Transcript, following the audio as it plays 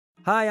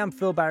Hi, I'm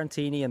Phil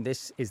Barantini, and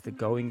this is the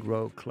Going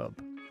Rogue Club,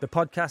 the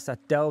podcast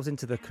that delves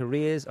into the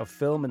careers of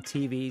film and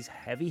TV's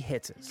heavy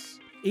hitters.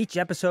 Each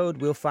episode,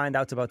 we'll find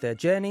out about their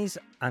journeys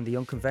and the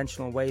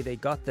unconventional way they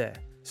got there.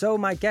 So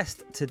my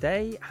guest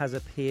today has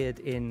appeared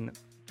in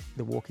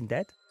The Walking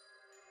Dead,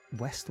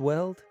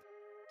 Westworld,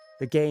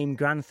 the game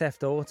Grand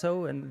Theft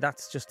Auto, and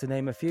that's just to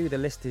name a few. The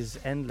list is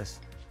endless.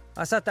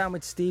 I sat down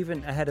with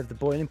Steven ahead of the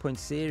Boiling Point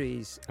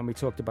series, and we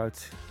talked about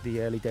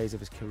the early days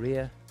of his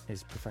career,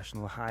 his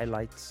professional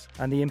highlights,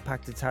 and the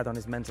impact it's had on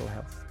his mental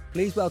health.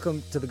 Please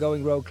welcome to the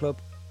Going Rogue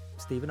Club,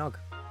 Steven Ogg.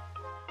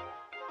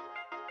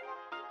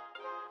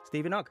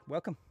 Steven Ogg,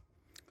 welcome.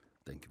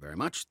 Thank you very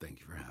much. Thank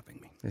you for having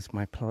me. It's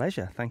my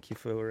pleasure. Thank you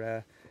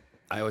for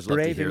I always love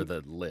to hear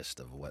the list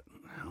of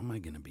how am I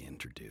going to be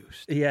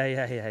introduced?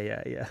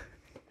 Yeah.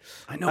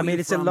 I mean,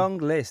 it's a long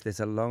list. It's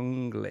a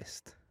long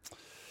list.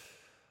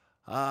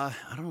 I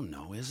don't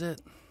know. Is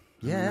it?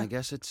 Yeah. I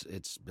guess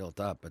it's built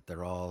up, but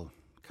they're all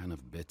kind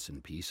of bits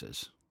and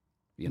pieces.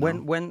 You know?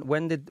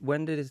 When did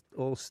it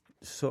all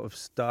sort of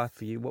start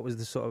for you? What was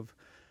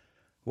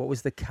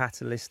the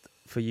catalyst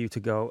for you to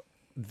go,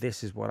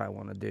 this is what I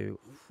want to do?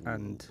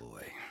 And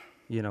boy,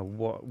 you know,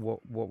 what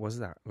was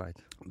that like?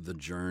 The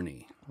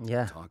journey.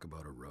 Yeah. Talk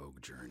about a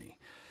rogue journey.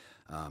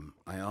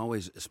 I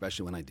always,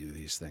 especially when I do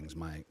these things,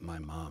 my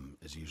mom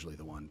is usually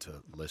the one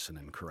to listen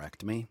and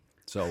correct me.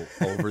 So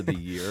over the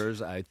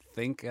years, I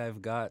think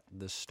I've got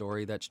the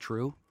story that's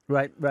true.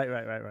 Right.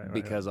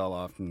 Because I'll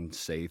often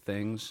say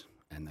things,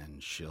 and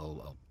then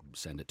I'll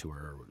send it to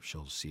her, or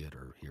she'll see it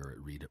or hear it,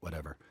 read it,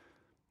 whatever.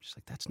 She's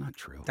like, that's not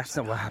true. That's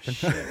not what happened.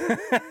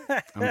 Shit.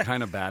 I'm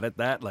kind of bad at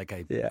that. Like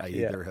I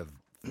either have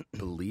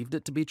believed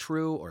it to be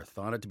true or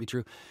thought it to be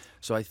true.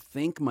 So I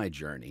think my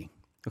journey,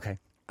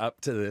 up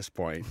to this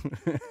point,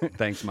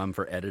 thanks, Mom,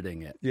 for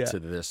editing it to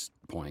this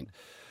point.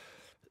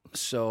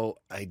 So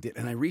I did,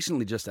 and I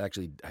recently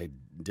I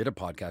did a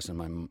podcast, and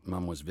my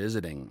mom was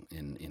visiting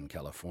in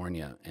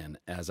California, and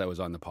as I was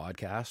on the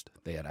podcast,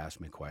 they had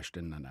asked me a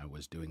question, and I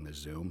was doing the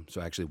Zoom. So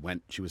I actually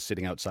she was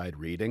sitting outside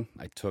reading.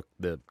 I took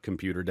the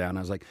computer down. I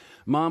was like,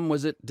 Mom,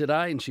 did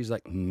I? And she's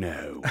like,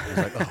 no. I was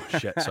like, oh,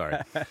 shit, sorry.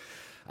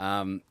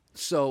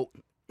 So,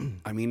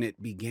 I mean,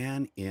 it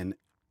began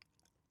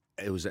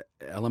it was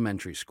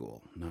elementary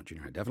school, not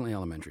junior high, definitely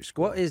elementary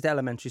school. What is the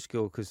elementary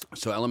school?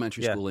 So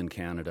elementary school in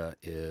Canada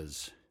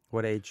is...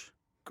 What age?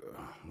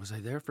 Was I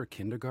there for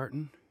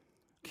kindergarten?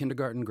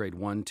 Kindergarten, grade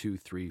 1, 2,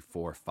 3,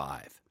 4,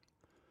 5.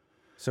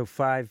 So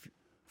 5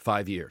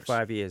 years.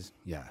 5 years.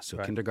 Yeah, so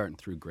kindergarten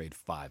through grade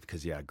 5.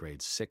 Because,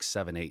 grades 6,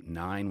 7, 8,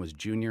 9 was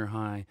junior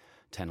high.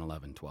 10,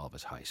 11, 12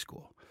 is high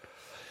school.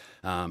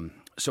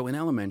 So in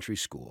elementary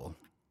school,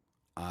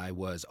 I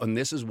was, and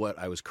this is what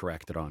I was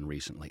corrected on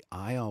recently.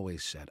 I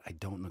always said, I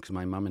don't know, because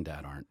my mom and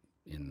dad aren't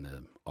in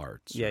the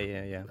arts.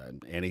 Yeah.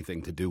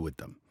 Anything to do with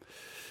them.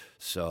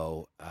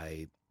 So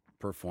I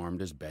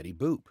performed as Betty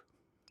Boop.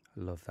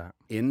 I love that.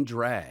 In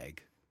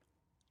drag,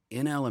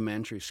 in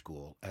elementary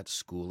school, at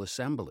school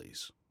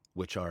assemblies,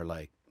 which are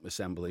like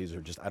assemblies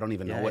or just, I don't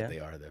even know what they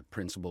are. The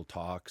principal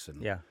talks.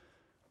 And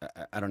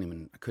I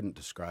couldn't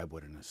describe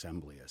what an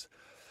assembly is.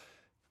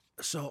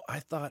 So I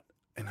thought,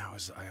 and I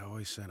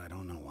always said, I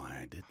don't know why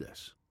I did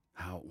this.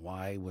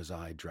 Why was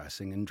I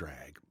dressing in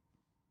drag?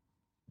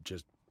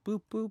 Just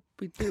boop, boop,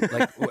 beep, boop,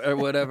 like, or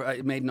whatever.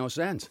 It made no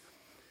sense.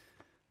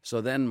 So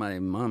then my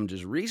mom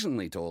just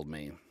recently told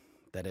me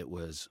that it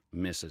was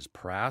Mrs.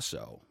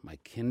 Prasso, my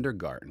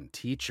kindergarten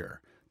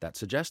teacher, that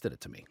suggested it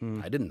to me.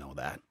 I didn't know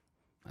that.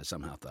 I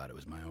somehow thought it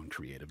was my own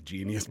creative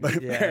genius, but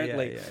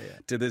apparently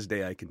to this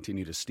day I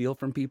continue to steal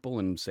from people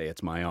and say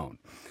it's my own.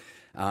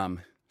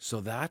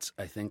 So that's,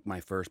 I think,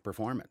 my first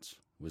performance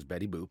was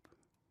Betty Boop,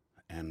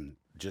 and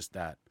just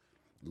that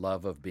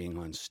love of being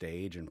on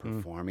stage and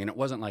performing. It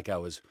wasn't like I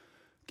was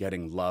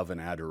getting love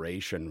and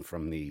adoration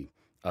from the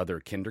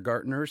other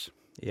kindergartners.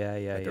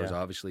 There was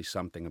obviously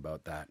something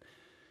about that.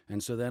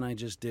 And so then I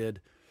just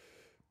did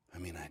a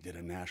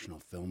National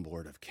Film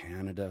Board of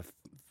Canada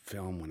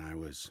film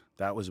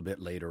that was a bit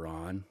later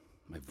on.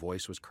 My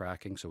voice was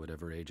cracking, so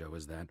whatever age I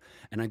was then.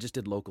 And I just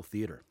did local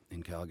theater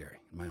in Calgary,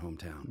 my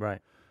hometown.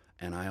 Right.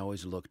 And I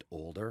always looked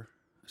older,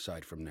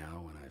 aside from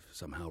now when I've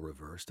somehow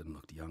reversed and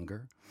looked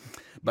younger.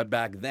 But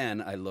back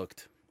then I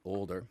looked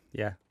older.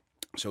 Yeah.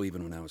 So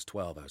even when I was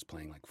 12, I was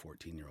playing like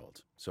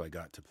 14-year-olds. So I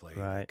got to play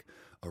like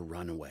a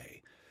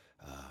runaway,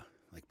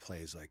 like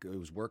plays like, it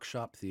was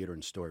workshop theater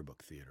and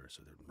storybook theater.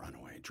 So the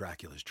Runaway,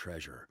 Dracula's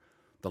Treasure,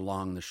 The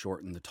Long, the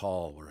Short, and the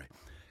Tall, where I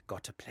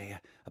got to play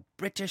a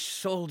British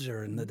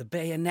soldier and the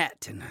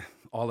bayonet and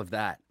all of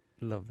that.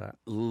 Love that.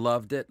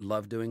 Loved it.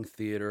 Loved doing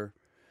theater.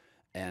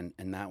 And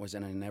that was,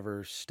 and I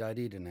never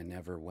studied and I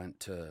never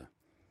went to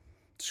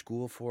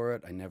school for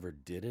it. I never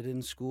did it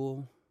in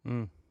school.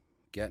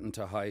 Get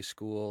into high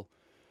school.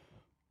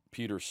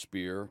 Peter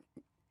Spear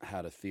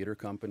had a theater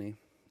company,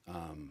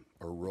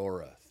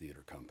 Aurora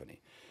Theater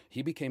Company.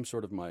 He became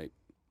sort of my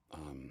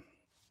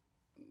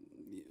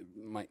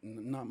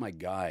not my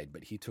guide,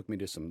 but he took me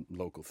to some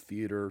local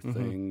theater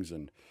things,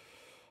 and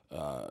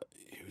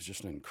he was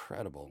just an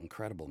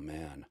incredible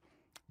man.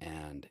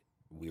 And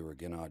we were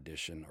going to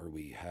audition, or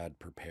we had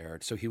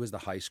prepared. So he was the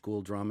high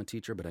school drama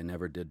teacher, but I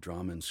never did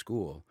drama in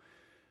school.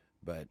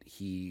 But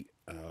we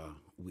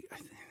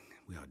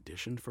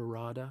auditioned for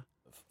RADA.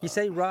 You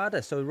say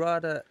RADA, so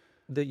RADA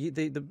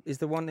is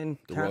the one in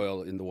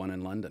the one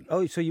in London.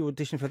 Oh, so you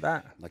auditioned for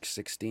that? Like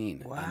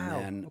 16. Wow.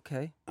 And then,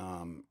 okay.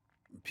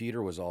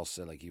 Peter was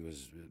also like, he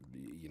was,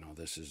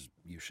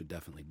 you should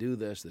definitely do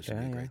this. This would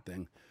be a great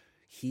thing.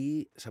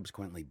 He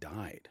subsequently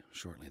died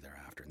shortly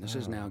thereafter. And this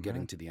is now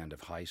getting to the end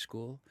of high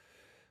school.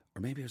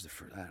 Or maybe it was the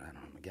first, I don't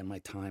know. Again, my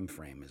time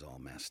frame is all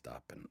messed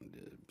up. And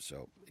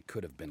so it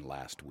could have been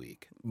last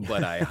week,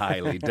 but I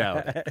highly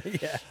doubt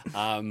it.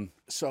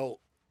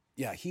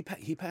 Yeah.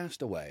 He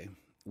passed away,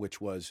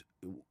 which was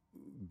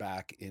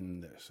back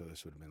in so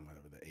this would have been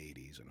whatever, the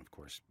 80s. And of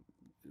course,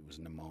 it was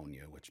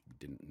pneumonia, which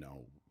didn't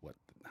know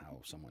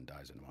how someone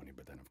dies of pneumonia.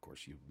 But then, of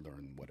course, you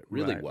learn what it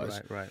really was.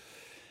 Right.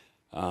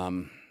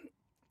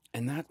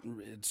 And that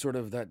sort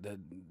of that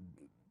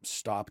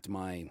stopped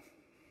my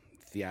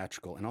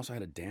theatrical. And also I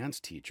had a dance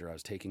teacher. I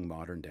was taking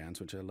modern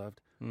dance, which I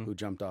loved, who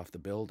jumped off the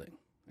building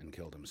and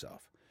killed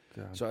himself.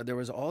 God. So there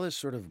was all this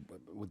sort of,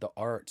 with the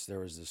arts, there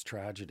was this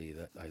tragedy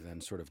that I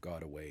then sort of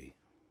got away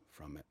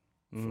from it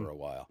for a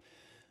while.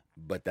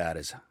 But that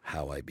is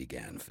how I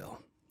began, Phil.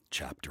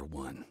 Chapter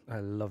 1. I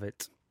love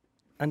it.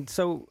 And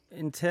so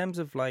in terms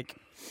of like,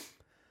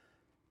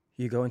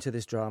 you go into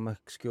this drama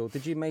school,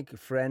 did you make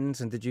friends,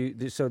 and did you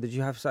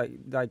have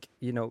like,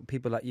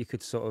 people that you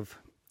could sort of,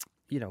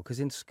 because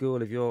in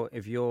school,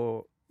 if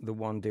you're the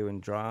one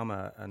doing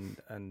drama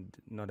and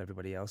not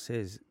everybody else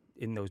is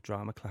in those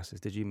drama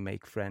classes, did you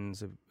make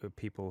friends of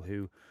people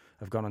who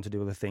have gone on to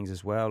do other things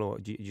as well, or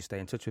do you stay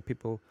in touch with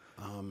people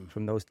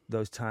from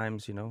those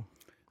times,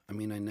 I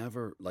mean, I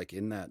never, like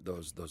in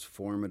those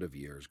formative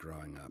years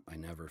growing up, I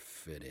never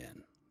fit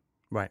in.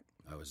 Right.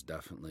 I was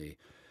definitely,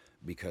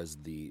 because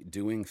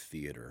doing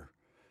theater,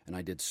 and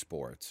I did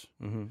sports,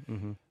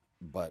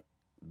 but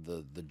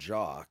the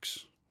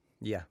jocks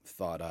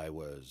thought I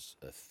was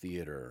a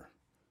theater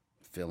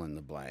fill in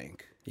the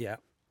blank. Yeah.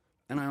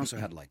 And I also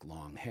had like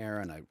long hair,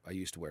 and I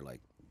used to wear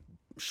like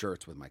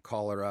shirts with my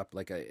collar up,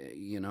 like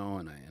and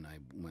I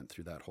went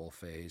through that whole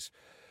phase.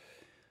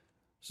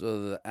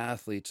 So the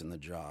athletes and the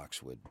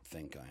jocks would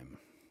think I'm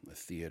a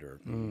theater.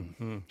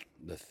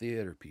 The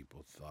theater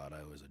people thought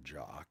I was a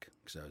jock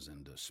because I was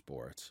into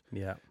sports.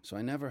 Yeah. So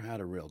I never had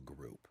a real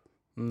group.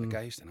 Like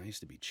I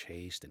used to be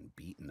chased and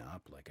beaten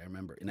up. Like I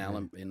remember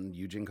in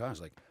Eugene College,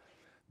 like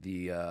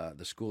the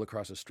school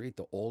across the street,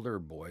 the older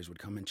boys would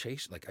come and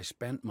chase. Like I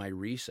spent my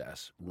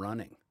recess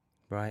running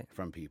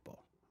from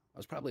people. I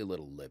was probably a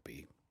little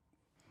lippy.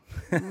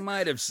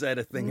 Might have said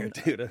a thing or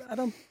two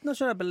to. Not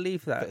sure I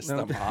believe that. Piss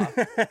them off.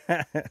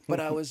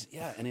 But I was,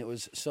 and it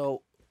was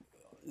so.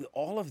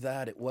 All of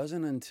that. It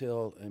wasn't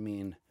until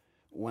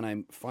when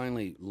I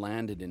finally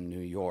landed in New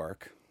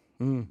York,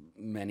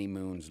 many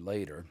moons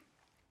later,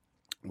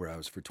 where I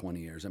was for 20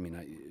 years. I mean,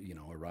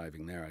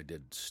 arriving there, I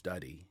did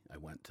study. I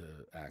went to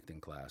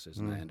acting classes,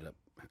 and I ended up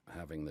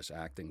having this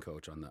acting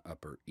coach on the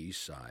Upper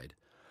East Side,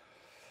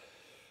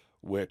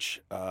 which.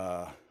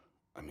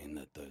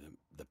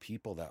 The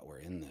people that were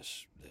in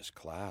this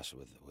class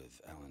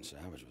with Alan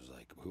Savage was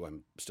like, who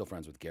I'm still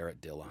friends with, Garrett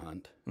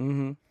Dillahunt,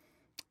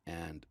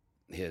 and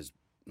his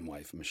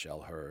wife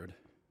Michelle Hurd,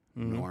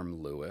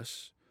 Norm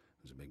Lewis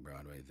was a big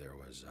Broadway. There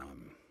was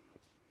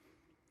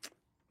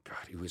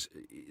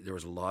there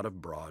was a lot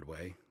of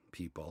Broadway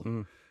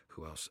people.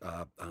 Who else?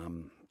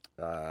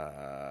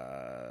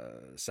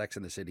 Sex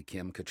and the City,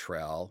 Kim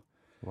Cattrall.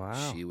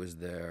 Wow, she was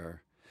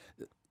there.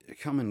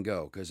 Come and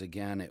go, because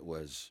again, it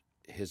was.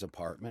 His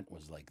apartment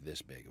was like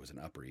this big. It was an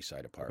Upper East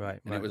Side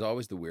apartment. And it was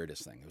always the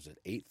weirdest thing. It was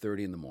at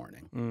 8:30 in the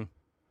morning.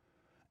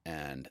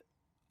 And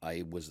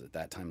I was at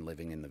that time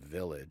living in the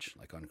Village,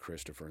 like on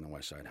Christopher and the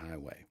West Side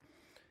Highway.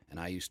 And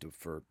I used to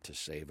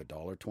save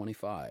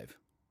 $1.25,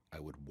 I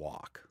would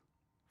walk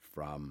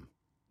from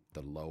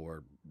the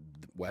lower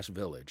West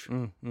Village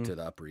to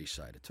the Upper East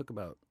Side. It took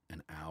about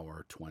an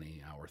hour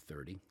 20, hour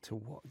 30. To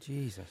what?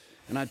 Jesus.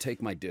 And I'd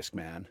take my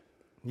Discman.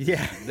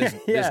 Yeah.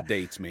 This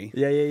dates me.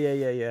 Yeah.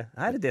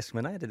 I had a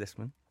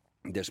Discman.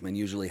 Discman,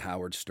 usually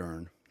Howard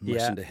Stern.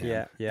 Listen to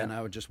him. Yeah. And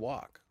I would just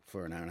walk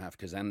for an hour and a half,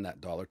 because then that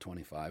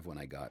 $1.25, when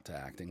I got to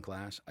acting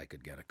class, I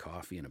could get a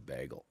coffee and a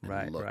bagel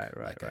and look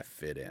like I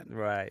fit in.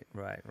 Right.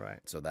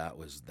 So that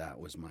was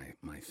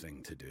my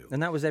thing to do.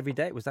 And that was every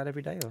day? Was that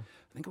every day? Or?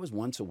 I think it was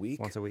once a week.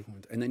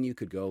 And then you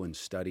could go and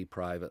study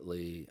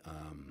privately.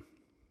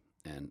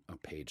 And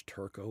Paige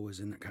Turco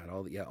was in there. God,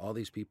 all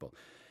these people.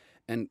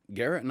 And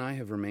Garrett and I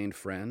have remained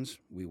friends.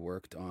 We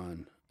worked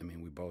on,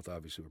 we both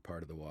obviously were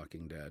part of The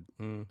Walking Dead.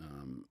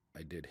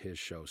 I did his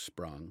show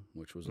Sprung,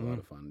 which was a lot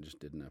of fun. Just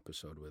did an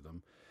episode with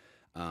him.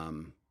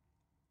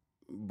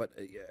 But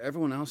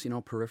everyone else,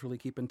 peripherally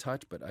keep in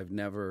touch, but I've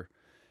never,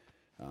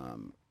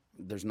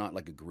 there's not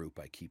like a group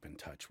I keep in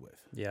touch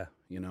with. Yeah.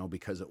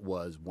 Because it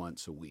was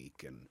once a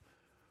week. And,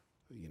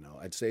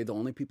 I'd say the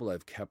only people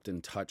I've kept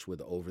in touch with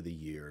over the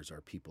years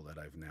are people that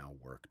I've now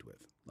worked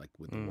with, like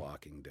with The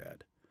Walking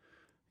Dead.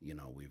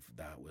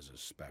 That was a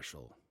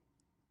special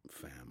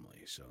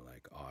family. So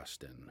like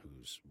Austin,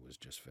 was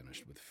just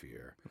finished with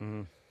Fear.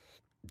 Mm.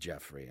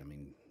 Jeffrey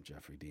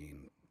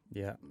Dean.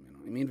 Yeah. You know,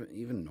 I mean,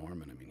 even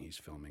Norman. I mean, he's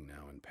filming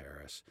now in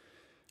Paris.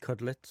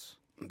 Cutlets.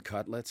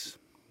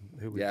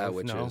 Who we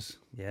both know.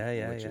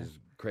 Which is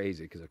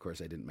crazy because, of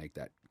course, I didn't make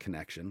that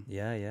connection.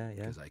 Yeah.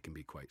 Because I can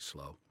be quite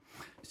slow.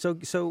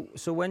 So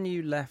when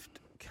you left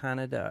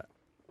Canada,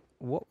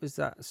 what was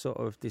that sort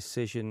of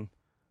decision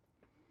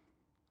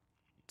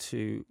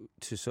to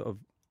sort of,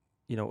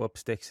 you know, up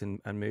sticks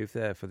and move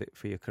there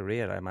for your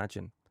career? I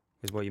imagine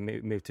is why you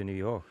moved to New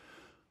York.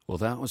 Well,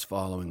 that was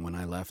following when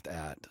I left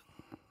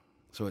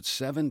So at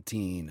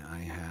 17,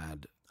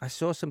 I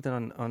saw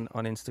something on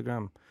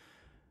Instagram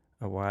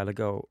a while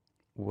ago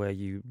where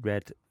you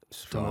read.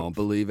 Don't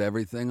believe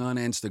everything on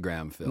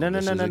Instagram, Phil. No.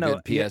 This is a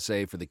good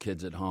PSA for the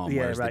kids at home.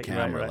 Where's the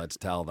camera? Right. Let's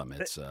tell them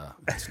it's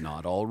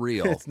not all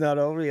real. It's not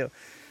all real.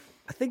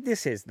 I think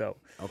this is, though.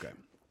 Okay.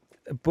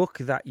 A book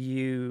that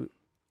you...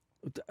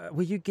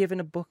 Were you given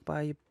a book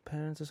by your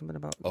parents or something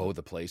about? Oh,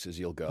 The Places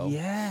You'll Go?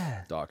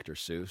 Yeah. Dr.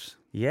 Seuss?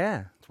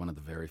 Yeah. It's one of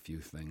the very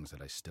few things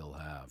that I still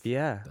have.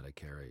 Yeah. That I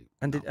carry.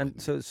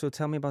 So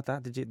tell me about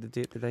that.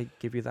 Did they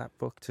give you that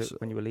book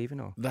when you were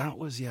leaving? Or? That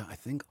was, I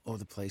think,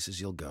 The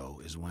Places You'll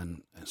Go is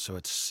when... So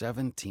at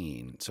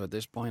 17... So at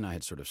this point, I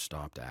had sort of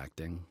stopped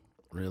acting,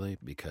 really,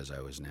 because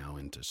I was now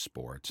into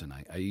sports. And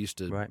I used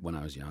to, when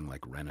I was young,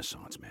 like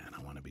Renaissance man.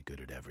 I want to be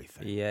good at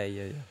everything. Yeah.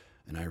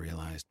 And I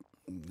realized...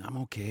 I'm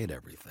okay at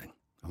everything.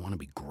 I want to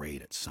be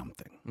great at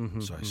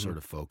something. So I sort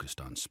of focused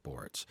on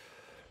sports.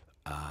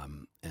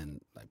 And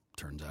it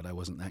turns out I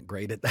wasn't that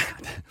great at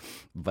that.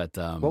 But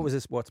what was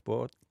this? What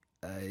sport?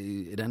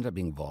 It ended up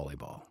being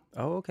volleyball.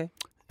 Oh, okay.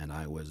 And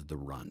I was the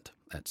runt.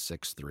 At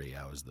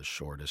 6'3", I was the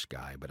shortest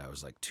guy, but I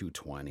was like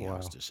 220. Wow. I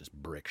was just this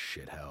brick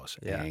shit house,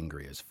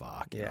 angry as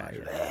fuck.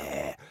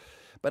 Yeah.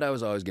 But I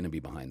was always going to be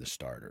behind the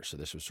starter. So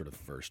this was sort of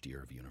first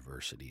year of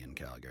university in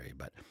Calgary.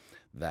 But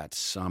that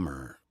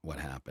summer, what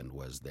happened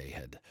was they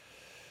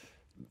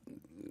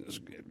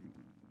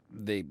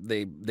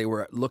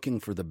were looking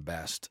for the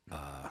best.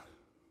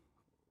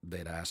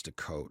 They'd asked a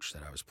coach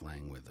that I was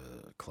playing with,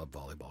 a club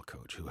volleyball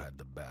coach, who had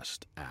the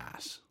best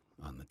ass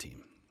on the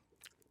team.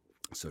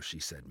 So she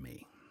said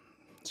me.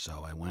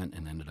 So I went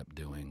and ended up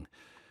doing,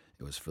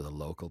 it was for the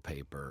local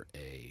paper,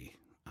 it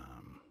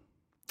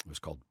was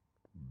called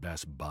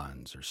Best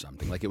Buns or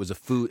something. Like it was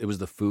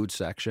the food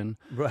section.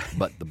 Right.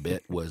 But the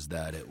bit was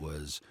that it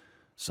was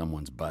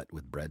someone's butt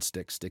with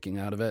breadsticks sticking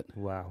out of it.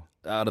 Wow.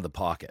 Out of the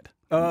pocket.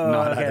 Oh,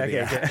 not okay, out of the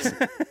ass.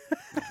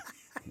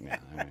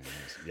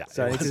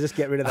 So I need to just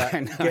get rid of that.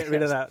 Get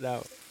rid of that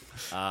now.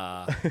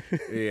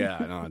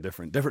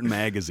 Different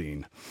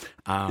magazine.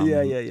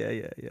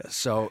 Yeah.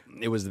 So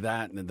it was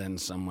that, and then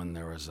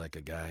there was like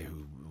a guy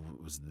who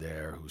was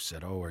there who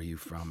said, "Oh, are you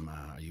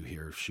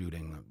here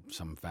shooting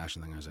some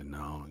fashion thing?" I said,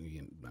 "No,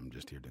 I'm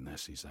just here doing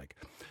this." He's like,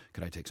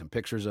 "Could I take some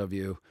pictures of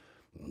you?"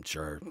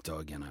 Sure. So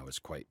again, I was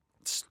quite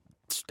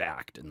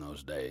stacked in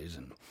those days,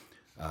 and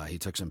he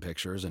took some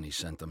pictures and he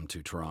sent them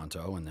to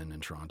Toronto, and then in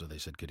Toronto they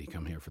said, could he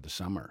come here for the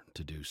summer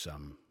to do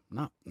some,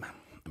 I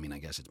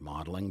guess it's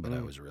modeling, but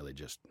I was really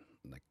just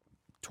like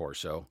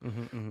torso.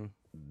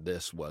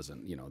 This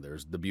wasn't,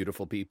 there's the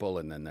beautiful people,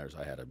 and then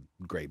I had a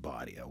great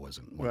body. I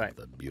wasn't one of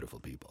the beautiful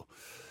people.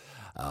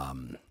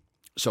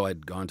 So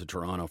I'd gone to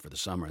Toronto for the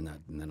summer, and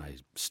then I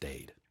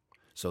stayed.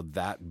 So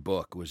that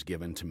book was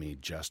given to me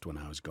just when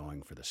I was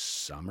going for the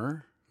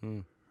summer.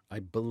 I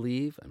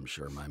believe. I'm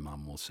sure my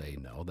mom will say,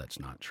 no, that's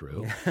not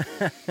true.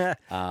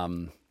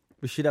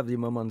 We should have your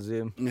mum on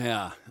Zoom.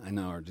 Yeah, I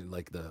know, or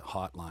like the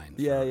hotline.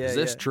 Is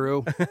this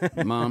true,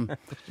 Mom?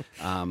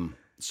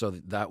 So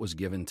that was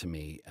given to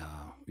me,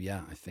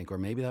 I think, or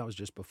maybe that was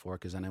just before,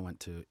 because then I went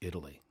to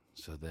Italy.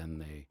 So then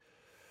they,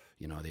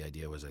 the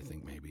idea was, I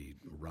think, maybe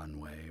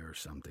runway or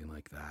something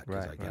like that.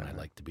 Because again, I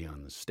like to be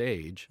on the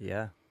stage.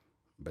 Yeah.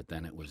 But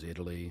then it was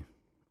Italy,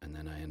 and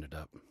then I ended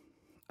up...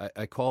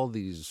 I call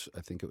these,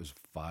 I think it was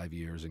 5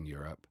 years in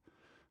Europe,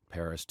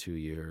 Paris 2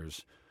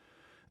 years,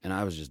 and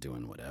I was just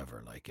doing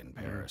whatever. Like in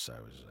Paris, I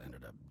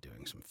ended up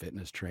doing some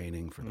fitness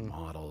training for the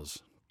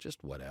models,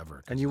 just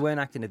whatever. And you weren't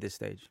acting at this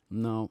stage?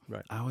 No.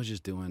 Right. I was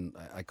just doing,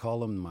 I call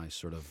them my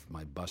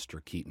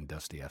Buster Keaton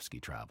Dostoevsky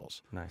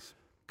travels. Nice.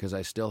 Because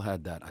I still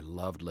had that, I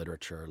loved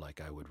literature,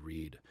 like I would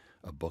read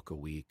a book a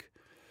week.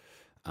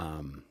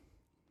 I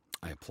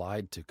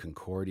applied to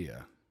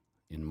Concordia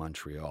in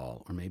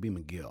Montreal, or maybe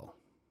McGill.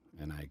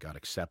 And I got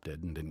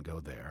accepted and didn't go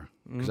there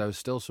because I was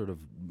still sort of,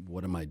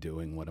 what am I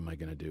doing? What am I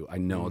going to do? I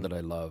know that I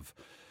love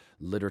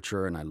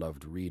literature and I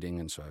loved reading,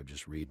 and so I would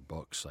just read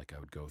books. Like I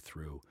would go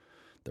through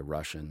the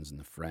Russians and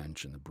the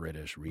French and the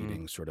British,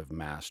 reading sort of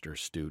master,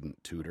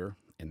 student, tutor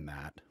in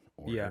that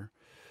order.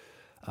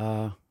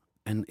 Yeah.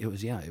 And it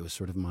was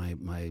sort of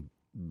my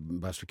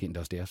Buster Keaton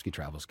Dostoevsky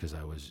travels, because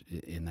I was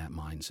in that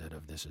mindset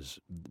of this is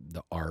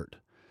the art.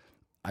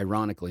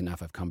 Ironically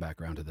enough, I've come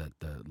back around to that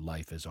the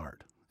life is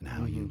art. And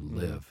how you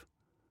live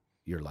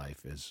your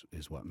life is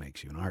what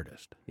makes you an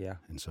artist. Yeah.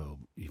 And so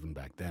even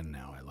back then,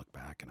 now I look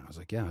back and I was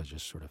like, I was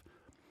just sort of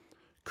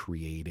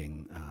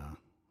creating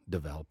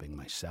developing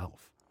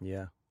myself.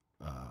 Yeah.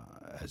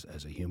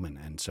 As a human.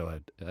 And so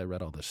I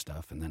read all this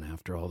stuff, and then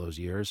after all those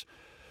years,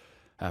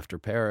 after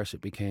Paris,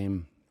 it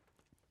became,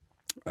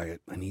 I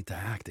need to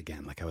act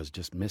again. Like I was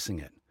just missing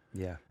it.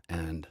 Yeah.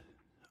 And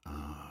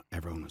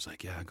everyone was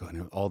like, yeah, go.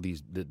 And all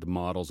these, the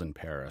models in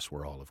Paris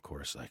were all, of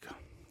course, like,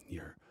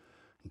 you're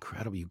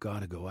incredible. You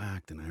got to go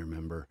act. And I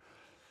remember,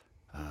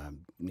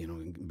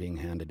 being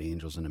handed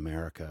Angels in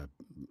America,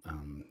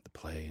 the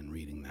play, and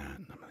reading that.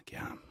 And I'm like,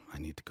 yeah, I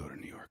need to go to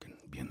New York and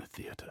be in the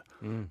theater.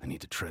 I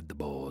need to tread the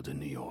boards in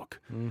New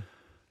York.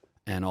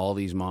 And all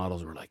these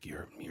models were like,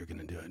 you're going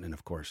to do it. And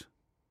of course,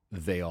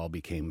 they all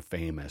became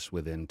famous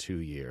within 2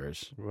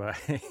 years. Right.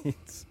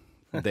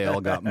 They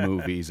all got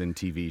movies and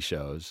TV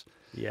shows.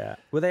 Yeah.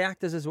 Were they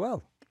actors as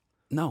well?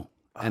 No.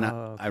 And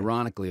okay.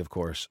 Ironically, of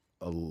course,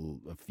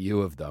 a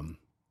few of them,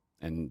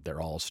 and they're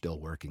all still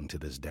working to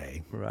this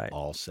day, right,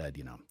 all said,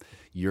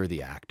 you're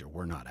the actor.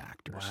 We're not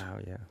actors. Wow,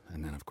 yeah.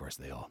 And then, of course,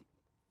 they all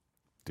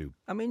do.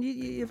 I mean,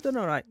 you've done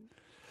all right.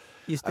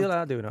 You still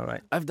are doing all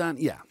right. I've done,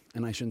 yeah.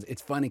 And I shouldn't.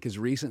 It's funny because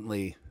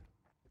recently,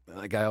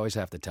 like I always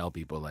have to tell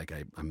people, like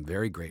I'm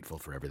very grateful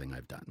for everything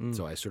I've done.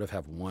 So I sort of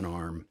have one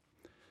arm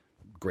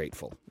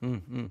grateful.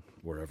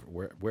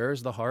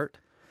 Where's the heart?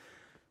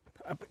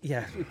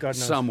 Yeah, God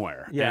knows.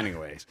 Somewhere. Yeah.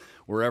 Anyways,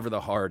 wherever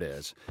the heart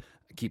is,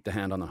 keep the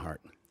hand on the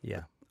heart.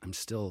 Yeah. I'm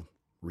still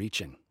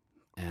reaching.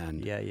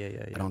 And yeah.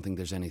 I don't think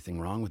there's anything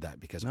wrong with that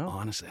because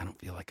honestly, I don't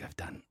feel like I've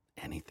done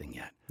anything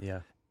yet.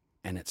 Yeah.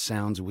 And it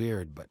sounds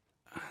weird, but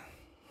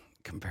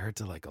compared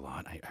to like a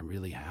lot, I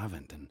really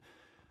haven't. And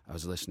I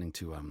was listening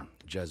to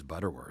Jez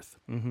Butterworth,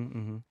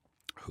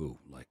 who,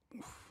 like,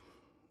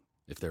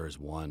 if there is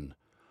one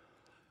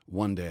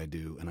day I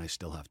do, and I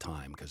still have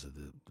time because of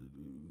the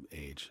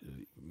age,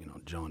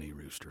 Johnny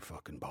Rooster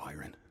fucking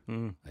Byron.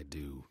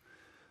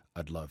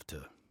 I'd love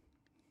to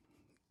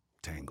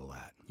tangle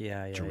that.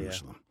 Yeah.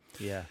 Jerusalem.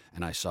 Yeah.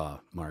 And I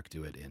saw Mark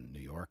do it in New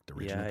York, the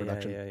original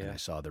production. Yeah. And I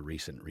saw the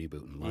recent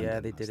reboot in London. Yeah,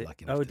 they did it.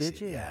 Oh,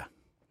 did you? Yeah.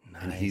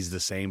 Nice. And he's the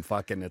same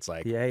fucking, it's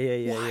like, Yeah.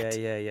 what?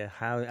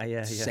 How,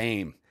 yeah.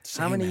 Same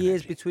How many energy.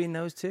 years between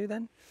those two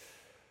then?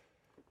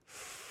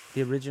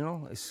 The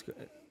original is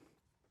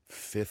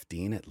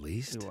 15 at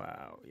least.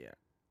 Wow, yeah.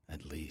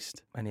 At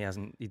least. And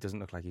he doesn't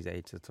look like he's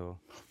aged at all.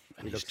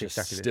 And he's just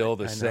exactly still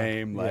the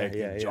same, like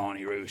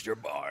Johnny Rooster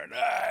Barn.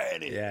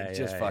 It's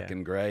just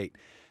fucking great.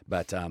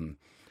 But,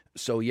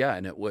 so yeah,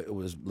 and it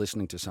was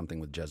listening to something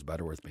with Jez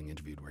Butterworth being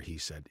interviewed where he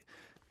says,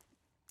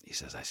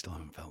 I still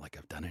haven't felt like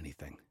I've done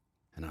anything.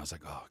 And I was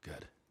like, oh,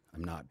 good.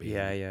 I'm not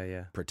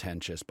being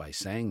pretentious by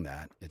saying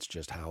that. It's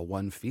just how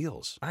one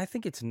feels. I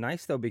think it's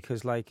nice though,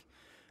 because like,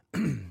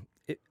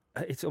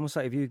 it's almost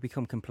like if you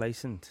become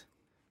complacent,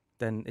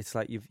 then it's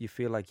like you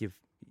feel like you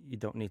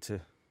don't need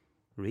to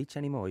reach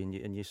anymore,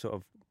 and you're sort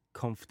of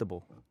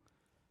comfortable.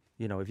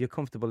 If you're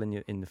comfortable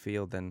in the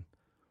field, then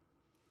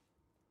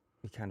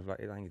you kind of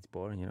like, I think it's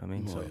boring. You know what I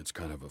mean? Well, it's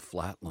kind of a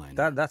flat line.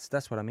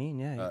 That's what I mean.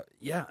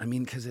 Yeah. I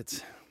mean, because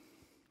it's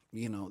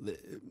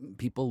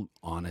people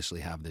honestly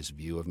have this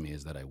view of me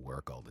as that I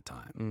work all the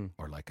time,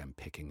 or like I'm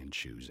picking and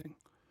choosing.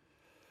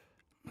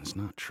 It's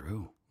not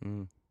true.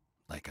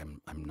 Like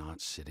I'm not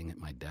sitting at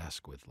my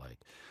desk with like,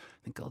 I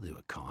think I'll do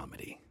a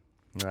comedy.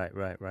 Right.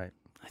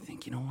 I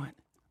think, you know what?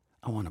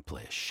 I want to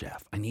play a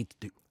chef. I need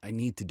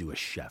to do a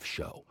chef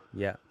show.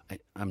 Yeah.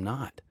 I'm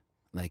not.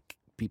 Like,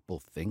 people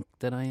think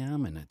that I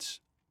am, and it's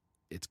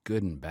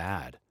good and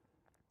bad.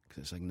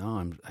 Because it's like, no,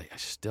 I'm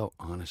still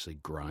honestly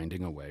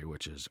grinding away,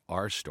 which is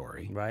our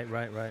story. Right.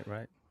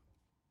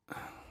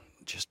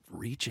 Just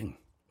reaching,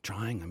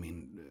 trying. I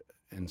mean,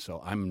 and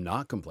so I'm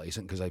not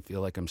complacent because I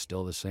feel like I'm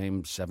still the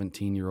same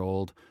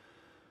 17-year-old.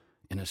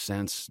 In a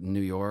sense,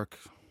 New York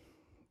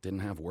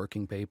didn't have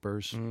working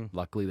papers.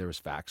 Luckily, there was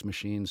fax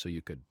machines, so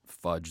you could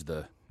fudge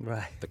the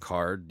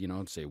card,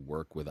 say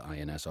work with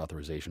INS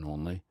authorization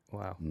only.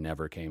 Wow.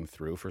 Never came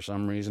through for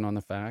some reason on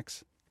the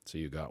fax, so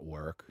you got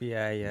work.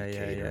 Yeah.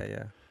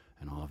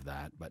 And all of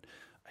that. But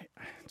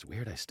it's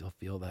weird, I still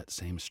feel that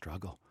same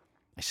struggle.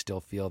 I still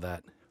feel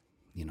that,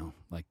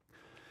 like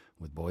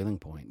with Boiling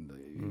Point,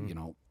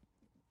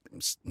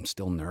 I'm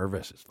still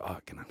nervous as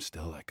fuck, and I'm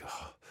still like,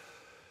 oh.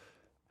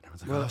 And I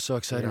was like, so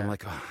excited. Yeah. I'm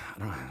like, I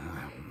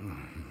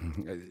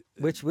don't know.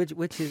 Which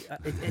is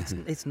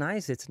it's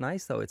nice. It's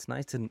nice though. It's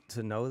nice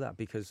to know that,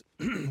 because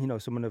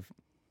someone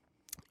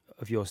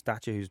of your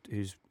stature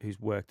who's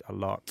worked a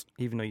lot,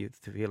 even though you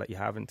feel like you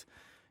haven't,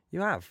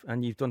 you have,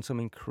 and you've done some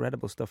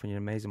incredible stuff, and you're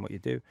amazing what you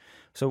do.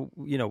 So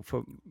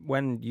for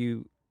when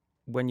you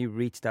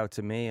reached out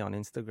to me on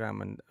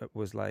Instagram and it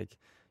was like,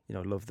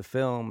 love the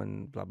film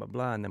and blah blah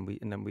blah, and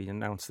then we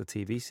announced the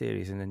TV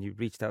series, and then you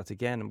reached out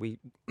again, and we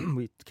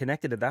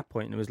connected at that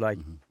point, and it was like,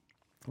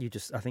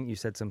 I think you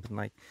said something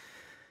like,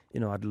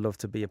 I'd love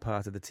to be a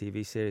part of the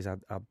TV series. I'll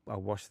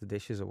wash the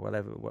dishes or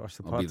whatever, wash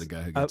the pots. I'll be the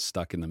guy who gets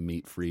stuck in the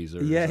meat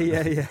freezer.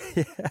 Yeah.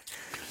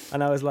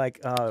 And I was like,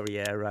 oh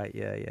yeah, right,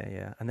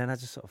 yeah. And then I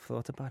just sort of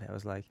thought about it. I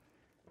was like,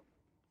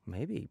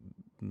 maybe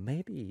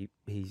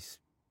he's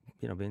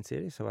being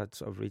serious. So I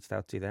sort of reached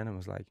out to you then and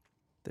was like,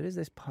 there is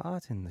this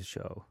part in the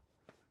show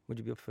Would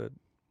you be up for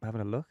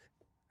having a look?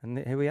 And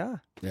here we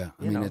are. Yeah,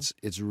 I mean,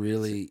 it's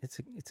really...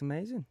 It's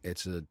amazing.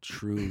 It's a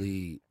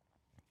truly,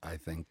 I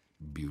think,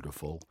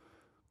 beautiful,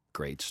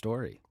 great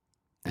story.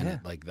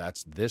 And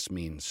this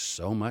means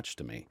so much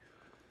to me,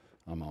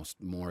 almost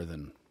more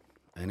than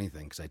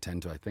anything, because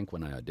I think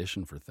when I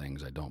audition for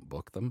things, I don't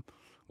book them,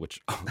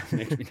 which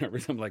makes me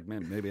nervous. I'm like,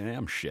 man, maybe I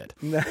am shit.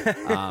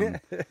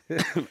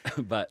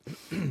 But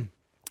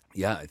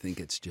yeah, I think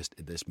it's just,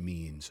 this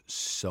means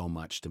so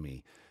much to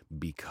me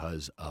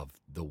because of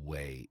the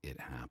way it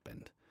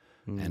happened.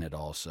 And it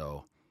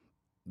also,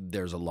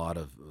 there's a lot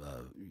of,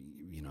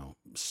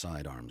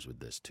 sidearms with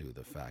this too.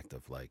 The fact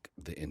of like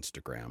the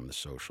Instagram, the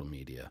social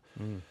media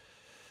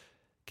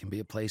can be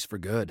a place for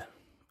good.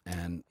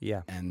 And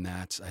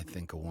that's, I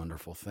think, a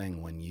wonderful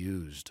thing when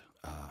used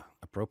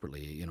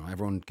appropriately.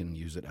 Everyone can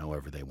use it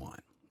however they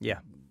want. Yeah.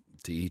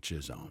 To each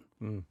his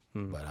own.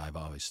 But I've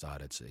always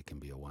thought it can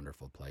be a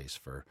wonderful place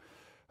for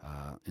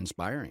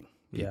inspiring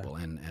people,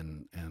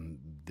 and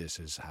this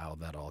is how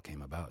that all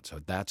came about. So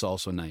that's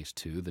also nice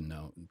too,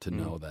 to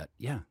know that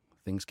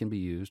things can be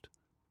used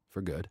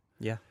for good.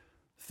 Yeah.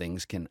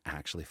 Things can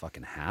actually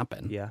fucking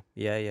happen. Yeah.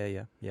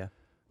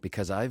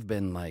 Because I've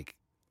been like,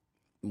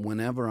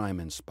 whenever I'm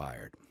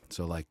inspired,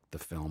 so like the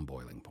film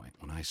Boiling Point,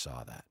 when I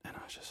saw that, and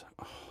I was just like,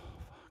 oh,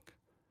 fuck.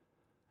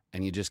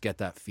 And you just get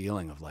that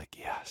feeling of like,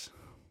 yes,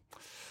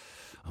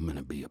 I'm going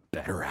to be a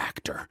better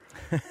actor.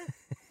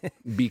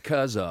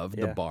 Because of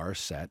the bar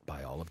set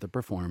by all of the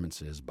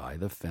performances, by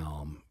the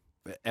film,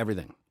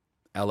 everything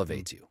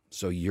elevates you.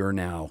 So you're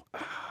now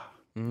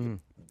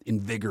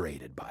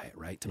invigorated by it,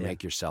 right? To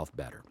make yourself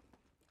better.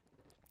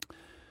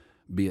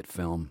 Be it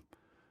film,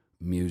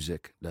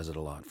 music does it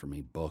a lot for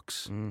me,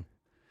 books,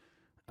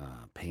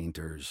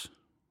 painters,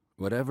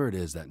 whatever it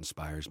is that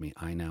inspires me,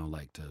 I now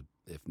like to,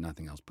 if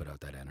nothing else, put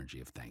out that energy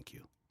of thank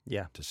you.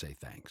 Yeah. To say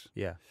thanks.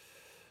 Yeah.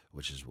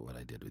 Which is what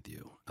I did with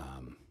you.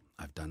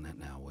 I've done that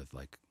now with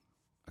like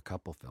a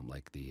couple film,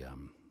 like the,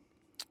 I'm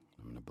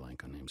going to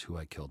blank on names, Who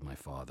I Killed My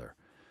Father,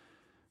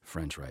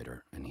 French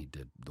writer, and he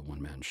did the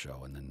one-man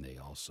show, and then they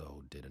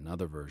also did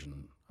another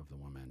version of the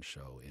one-man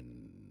show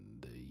in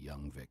the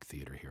Young Vic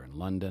Theatre here in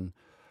London.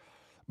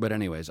 But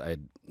anyways, I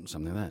had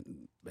something like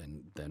that,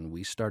 and then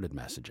we started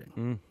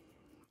messaging.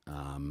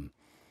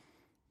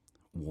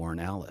 Warren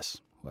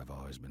Ellis, who I've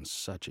always been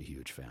such a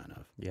huge fan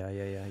of. Yeah.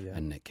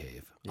 And Nick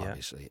Cave,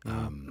 obviously.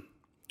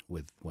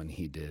 With when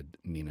he did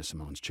Nina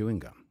Simone's Chewing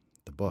Gum,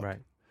 the book.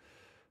 Right.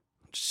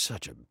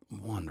 Such a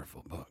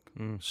wonderful book.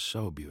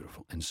 So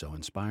beautiful and so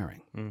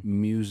inspiring.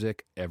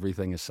 Music,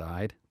 everything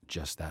aside,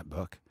 just that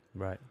book.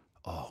 Right.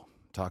 Oh,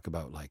 talk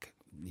about like,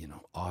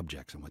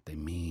 objects and what they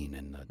mean,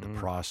 and the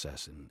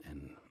process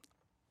and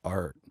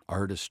art,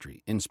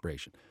 artistry,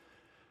 inspiration.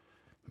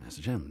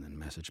 Message him, and then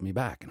message me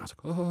back. And I was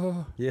like,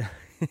 oh. Yeah.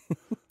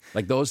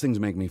 Like those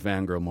things make me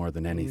fangirl more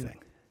than anything.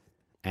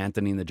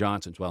 Anthony and the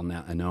Johnsons, well,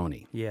 now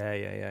Anoni.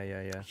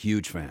 Yeah.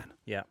 Huge fan.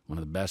 Yeah. One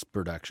of the best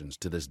productions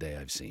to this day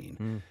I've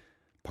seen.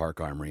 Park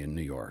Armory in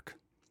New York,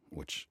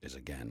 which is,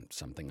 again,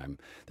 something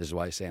this is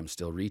why I say I'm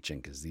still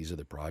reaching, because these are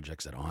the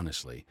projects that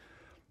honestly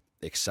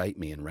excite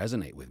me and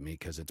resonate with me,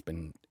 because it's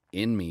been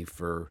in me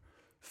for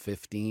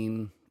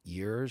 15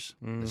 years,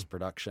 this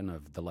production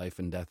of The Life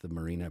and Death of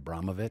Marina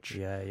Abramovich.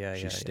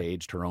 She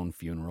staged her own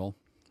funeral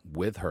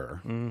with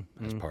her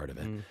as part of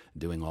it,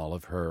 doing all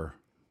of her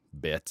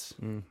bits.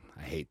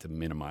 I hate to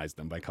minimize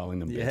them by calling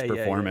them bits.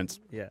 Performance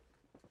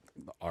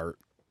art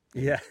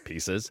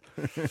pieces.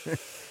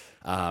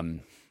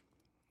 And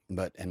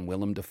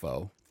Willem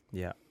Dafoe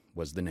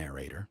was the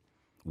narrator,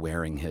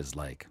 wearing his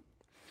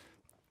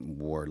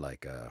wore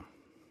like a,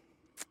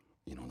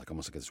 like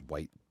almost like this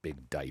white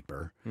big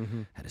diaper,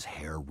 had his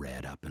hair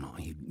red up and all.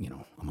 He,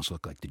 almost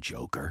looked like the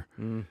Joker.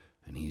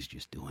 And he's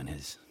just doing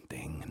his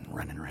thing and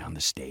running around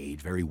the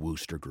stage. Very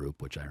Wooster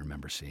Group, which I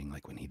remember seeing,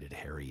 like when he did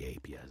Harry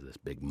Ape, he has this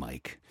big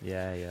mic.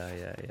 Yeah.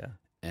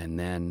 And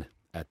then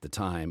at the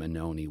time,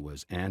 Anoni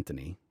was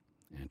Anthony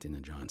the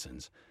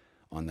Johnsons,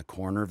 on the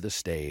corner of the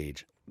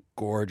stage,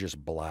 gorgeous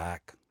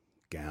black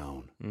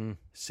gown,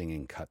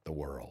 singing Cut the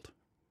World.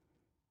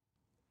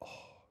 Oh.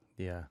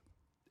 Yeah.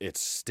 It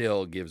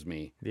still gives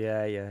me...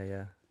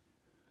 Yeah.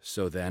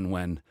 So then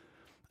when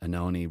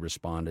Anoni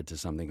responded to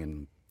something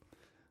in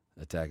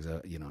a text,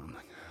 I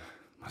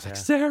was like,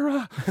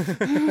 Sarah,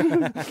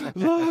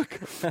 look,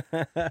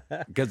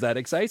 because that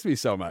excites me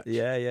so much.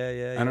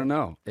 Yeah. I don't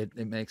know. It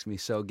makes me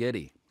so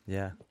giddy.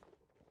 Yeah.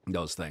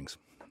 Those things.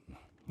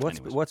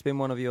 What's been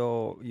one of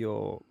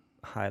your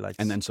highlights?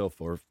 And then of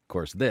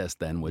course, this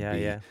then would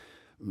be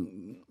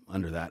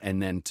under that.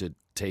 And then to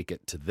take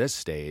it to this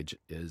stage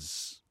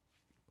is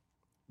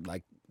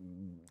like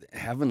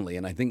heavenly.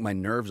 And I think my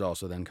nerves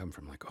also then come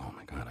from like, oh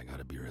my God, I got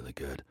to be really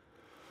good.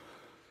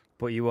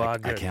 But you are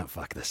good. I can't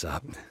fuck this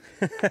up.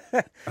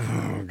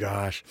 Oh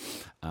gosh.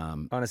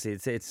 Honestly,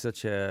 it's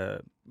such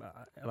a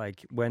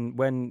like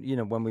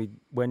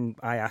when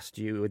I asked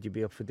you, would you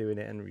be up for doing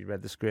it, and we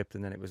read the script,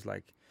 and then it was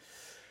like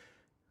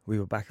we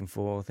were back and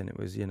forth, and it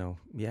was no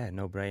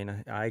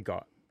brainer. I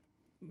got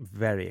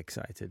very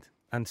excited,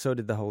 And so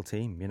did the whole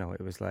team. You know,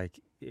 it was like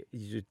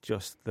you're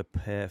just the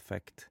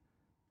perfect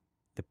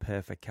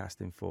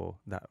casting for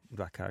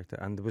that character,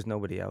 and there was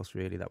nobody else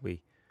really that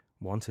we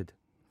wanted.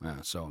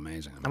 Yeah, so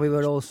amazing. And we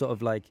were all sort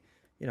of like,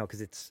 you know,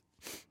 because it's,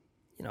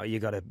 you know,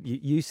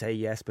 you say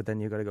yes, but then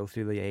you got to go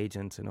through the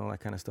agent and all that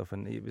kind of stuff.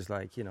 And it was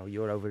like, you know,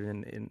 you're over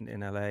in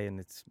LA and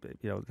it's,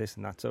 you know, this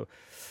and that. So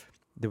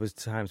there was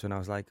times when I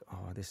was like,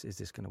 oh, is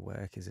this going to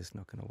work? Is this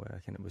not going to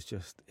work? And it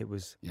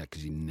was. Yeah,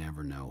 because you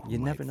never know who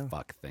might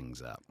fuck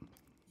things up.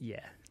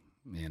 Yeah.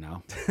 You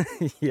know?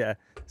 Yeah.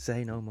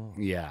 Say no more.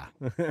 Yeah.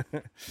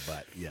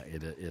 But yeah,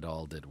 it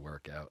all did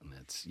work out. And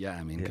it's,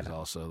 I mean, because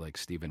also like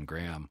Stephen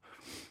Graham,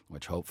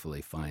 which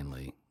hopefully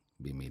finally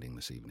be meeting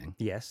this evening.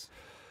 Yes.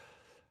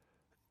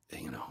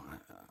 You know,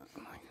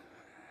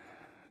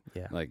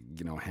 like,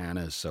 you know,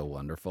 Hannah is so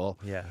wonderful.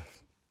 Yeah.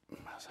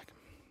 I was like,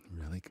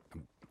 really?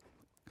 I'm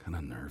kind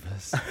of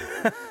nervous.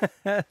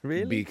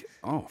 Really?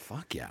 Oh,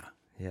 fuck yeah.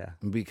 Yeah.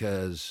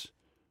 Because,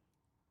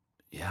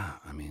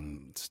 I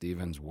mean,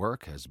 Steven's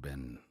work has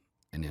been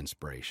an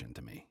inspiration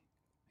to me,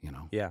 you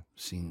know? Yeah.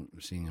 Seeing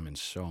him in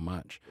so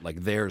much. Like,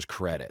 there's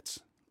credits.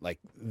 Like,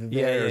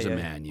 there's a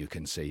man you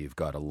can say you've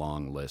got a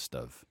long list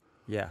of,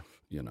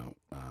 you know,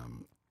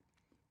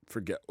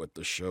 forget what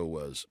the show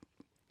was.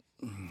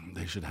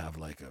 They should have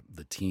like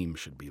the team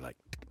should be like,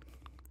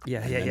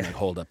 and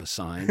hold up a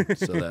sign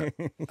so that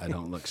I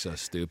don't look so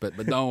stupid.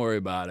 But don't worry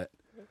about it.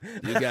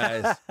 You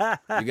guys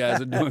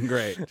are doing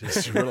great.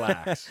 Just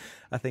relax.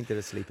 I think they're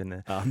asleep in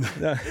there.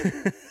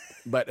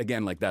 But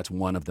again, like that's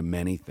one of the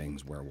many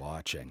things we're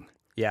watching.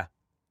 Yeah.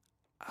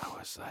 I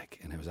was like,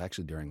 and it was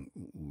actually during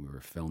we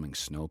were filming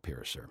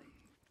Snowpiercer,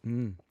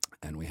 and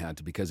we had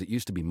to, because it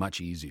used to be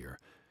much easier,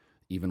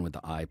 even with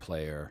the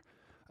iPlayer.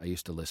 I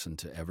used to listen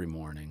to every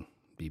morning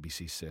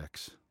BBC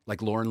Six,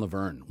 like Lauren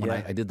Laverne. When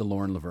I did the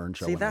Lauren Laverne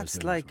show. See,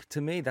 that's like,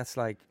 to me, that's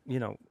like, you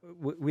know,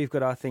 we've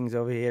got our things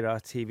over here, our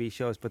TV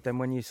shows, but then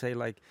when you say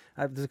like,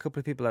 there's a couple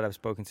of people that I've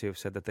spoken to who've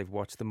said that they've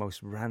watched the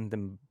most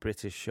random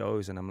British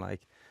shows, and I'm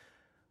like,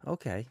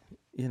 okay,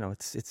 you know,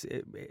 it's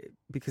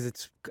because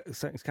it's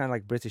kind of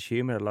like British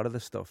humor, a lot of the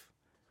stuff.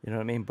 You know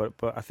what I mean? But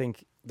I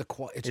think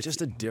it's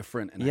just a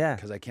different,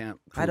 because I can't.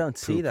 I don't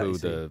see that.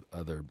 The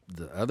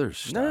other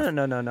stuff.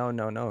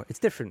 No. It's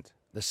different.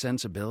 The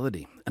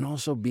sensibility, and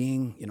also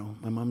being, you know,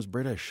 my mom's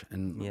British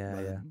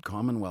and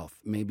Commonwealth.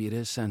 Maybe it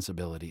is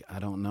sensibility. I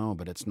don't know,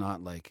 but it's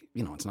not like,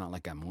 you know, it's not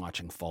like I'm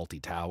watching Faulty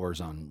Towers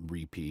on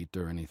repeat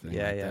or anything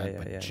like that.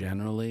 But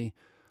generally,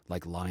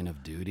 like Line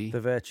of Duty,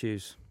 the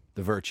virtues.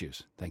 The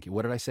virtues. Thank you.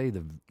 What did I say?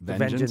 The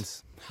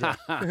Vengeance?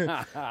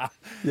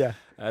 Yeah.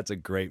 That's a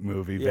great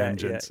movie,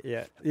 Vengeance.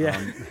 Yeah.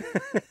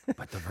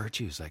 But the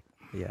virtues, like,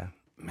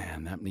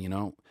 man, that, you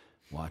know,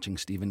 watching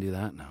Steven do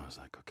that, and I was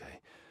like,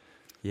 okay,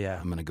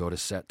 I'm going to go to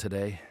set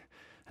today,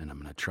 and I'm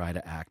going to try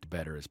to act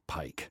better as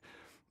Pike.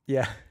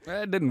 Yeah.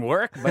 It didn't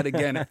work, but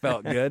again, it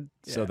felt good.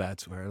 So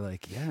that's where,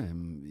 like,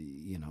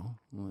 you know,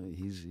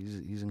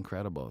 he's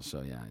incredible. So,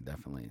 I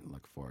definitely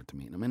look forward to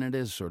meeting him. And it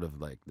is sort of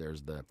like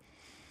there's the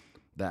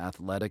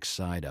athletic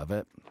side of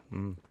it,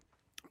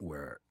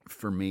 where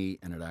for me,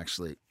 and it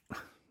actually,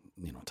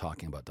 you know,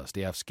 talking about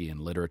Dostoevsky and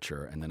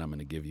literature, and then I'm going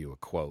to give you a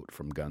quote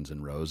from Guns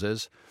N'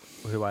 Roses,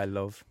 who I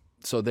love.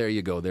 So there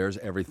you go. There's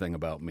everything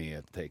about me.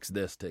 It takes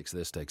this.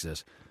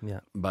 Yeah.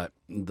 But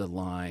the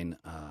line,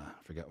 I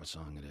forget what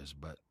song it is,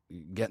 but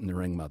get in the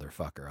ring,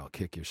 motherfucker. I'll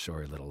kick your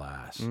sorry little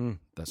ass.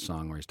 That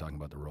song where he's talking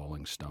about the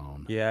Rolling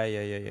Stone. Yeah.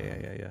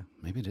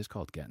 Maybe it is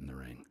called Get in the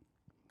Ring.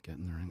 Get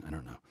in the Ring? I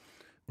don't know.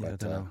 But, I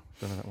don't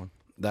know that one.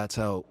 That's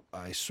how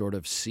I sort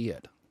of see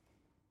it.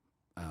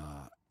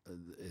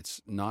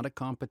 It's not a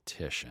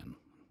competition,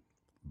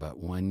 but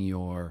when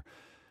you're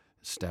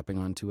stepping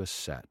onto a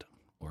set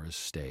or a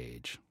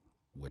stage,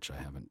 which I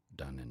haven't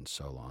done in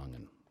so long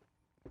and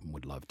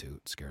would love to,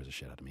 it scares the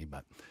shit out of me,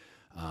 but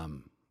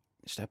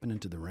stepping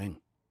into the ring.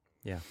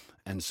 Yeah.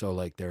 And so,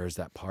 like, there's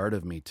that part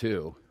of me,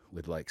 too,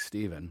 with, like,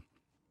 Steven,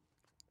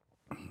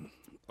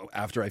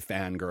 after I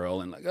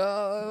fangirl and, like,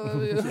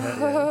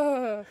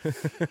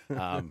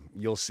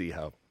 you'll see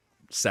how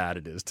sad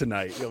it is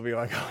tonight. You'll be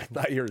like, oh, I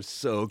thought you were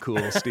so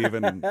cool,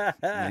 Steven. And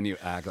then you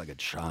act like a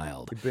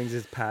child. He brings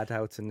his pad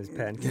out and his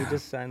pen. Can you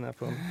just sign that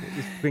for him?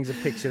 He brings a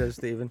picture of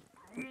Steven.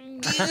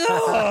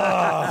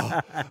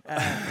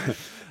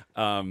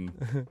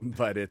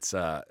 But it's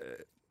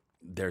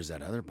there's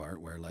that other part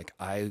where, like,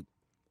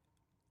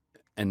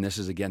 and this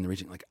is again the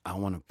reason, like, I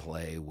want to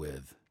play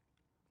with,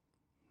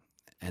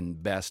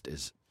 and best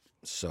is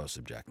so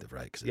subjective,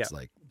 right? Because it's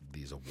like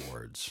these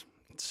awards,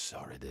 it's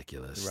so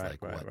ridiculous.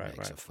 What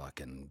makes a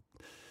fucking,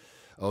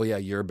 oh yeah,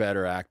 you're a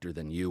better actor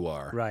than you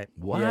are. Right.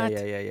 What?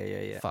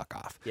 Yeah. Fuck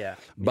off. Yeah.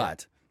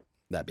 But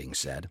that being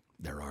said,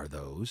 there are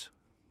those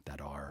that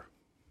are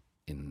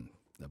in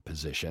the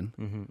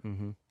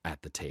position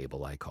at the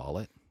table, I call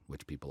it,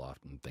 which people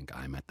often think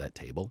I'm at that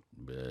table,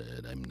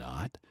 but I'm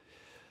not.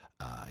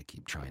 I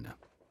keep trying to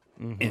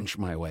inch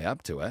my way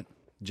up to it.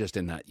 just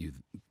in that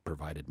you've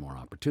provided more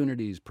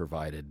opportunities,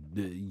 provided,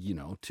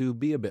 to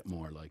be a bit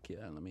more like,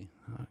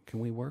 can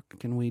we work?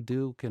 Can we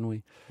do? Can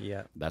we?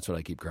 Yeah. That's what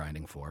I keep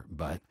grinding for.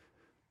 But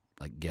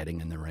like getting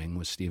in the ring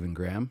with Stephen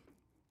Graham,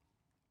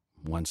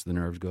 once the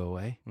nerves go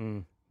away,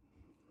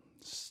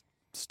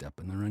 step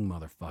in the ring,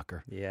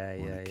 motherfucker.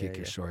 Yeah. Kick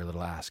your sorry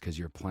little ass because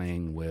you're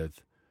playing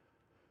with.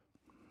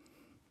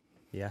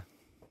 Yeah.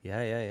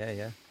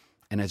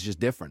 And it's just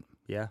different.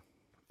 Yeah.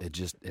 It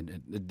just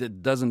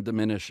it doesn't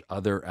diminish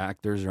other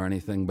actors or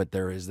anything, but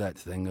there is that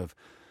thing of,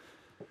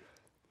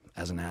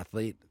 as an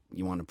athlete,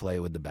 you want to play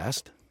with the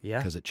best. Yeah.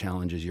 Because it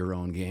challenges your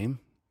own game.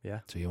 Yeah.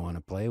 So you want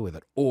to play with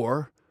it.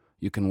 Or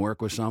you can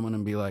work with someone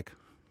and be like,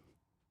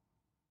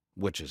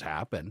 which has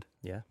happened.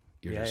 Yeah.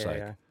 You're just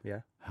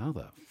how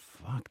the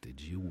fuck did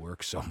you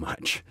work so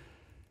much?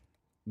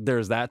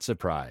 There's that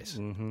surprise.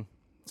 Mm-hmm.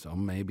 So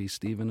maybe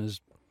Steven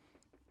is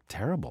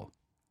terrible.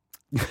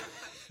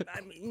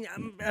 I mean,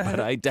 but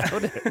I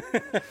doubt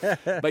it.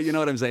 But you know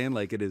what I'm saying?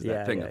 Like, it is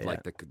that thing of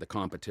like the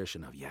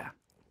competition of,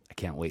 I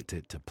can't wait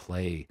to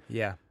play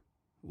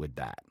with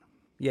that.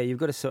 Yeah, you've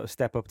got to sort of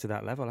step up to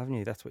that level, haven't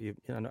you? That's what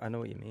I know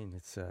what you mean.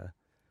 It's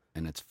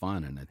and it's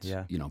fun, and it's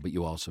but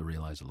you also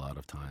realize a lot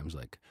of times,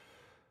 like,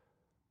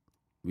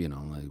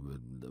 like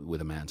with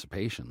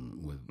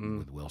Emancipation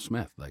with Will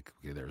Smith, like,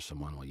 okay, there's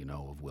someone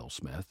of Will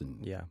Smith,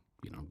 and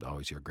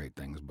always hear great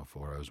things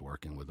before I was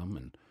working with him,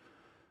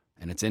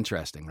 and it's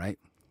interesting, right?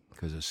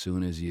 Because as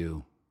soon as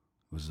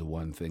was the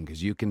one thing,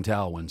 because you can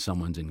tell when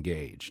someone's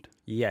engaged.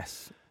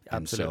 Yes, absolutely.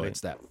 And so it's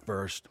that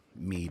first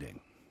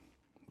meeting,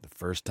 the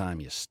first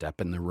time you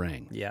step in the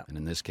ring. Yeah. And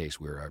in this case,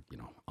 we're,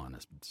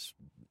 honest,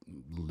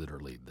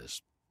 literally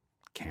this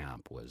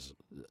camp was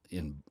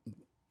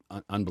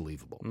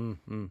unbelievable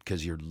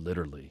because you're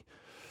literally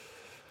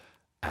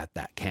at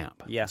that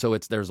camp. Yeah. So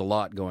there's a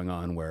lot going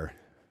on where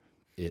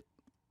it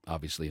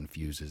obviously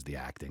infuses the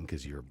acting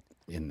because you're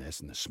in this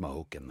and the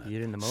smoke and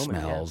you're in the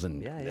moment, smells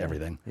and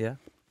everything. Yeah.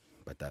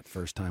 But that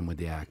first time with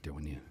the actor,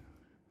 when you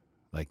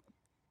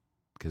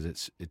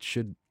because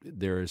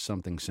there is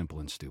something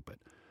simple and stupid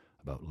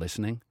about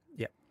listening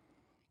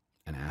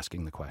and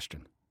asking the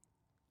question.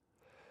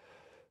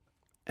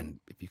 And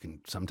if you can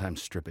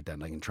sometimes strip it down,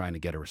 like in trying to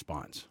get a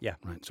response. Yeah.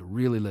 Right. So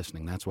really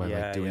listening. That's why I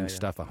like doing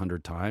stuff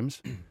 100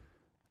 times.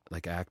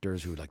 Like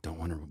actors who don't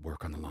want to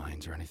work on the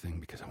lines or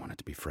anything because I want it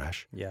to be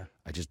fresh. Yeah.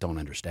 I just don't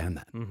understand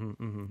that.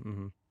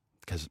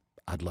 Because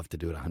I'd love to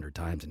do it 100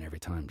 times and every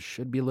time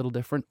should be a little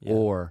different. Yeah.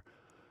 Or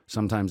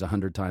sometimes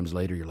 100 times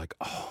later, you're like,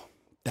 oh,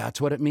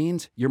 that's what it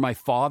means? You're my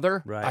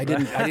father? Right. I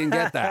didn't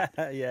get that.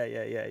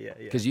 Yeah.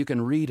 Because you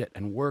can read it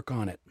and work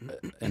on it.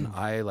 And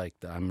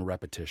I'm a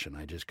repetition.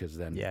 Because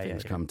then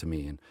things come to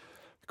me and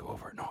go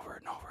over it and over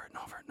it and over it and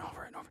over it and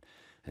over it and over it.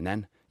 And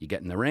then you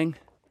get in the ring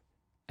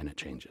and it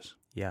changes.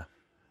 Yeah.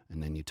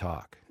 And then you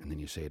talk and then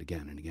you say it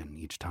again and again. And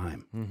each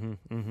time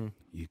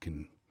you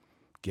can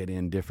get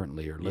in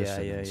differently or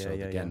listen.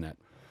 That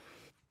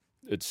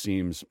it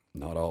seems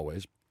not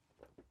always,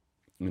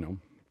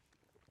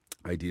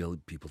 ideal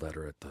people that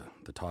are at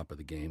the top of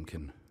the game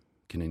can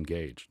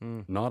engage.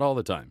 Not all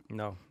the time.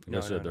 No.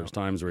 Like I said, there's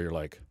times where you're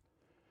like,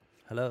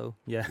 hello.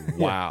 Yeah.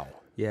 Wow.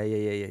 Yeah.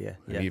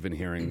 And even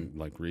hearing,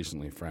 like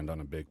recently, a friend on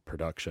a big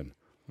production,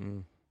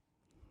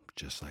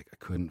 just like, I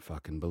couldn't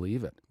fucking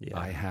believe it. Yeah.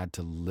 I had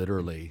to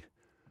literally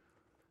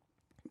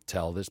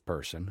tell this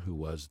person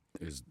who is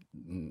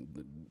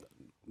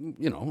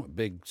a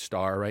big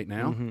star right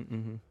now,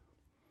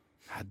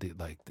 had to,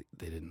 they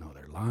didn't know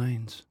their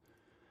lines.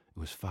 It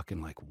was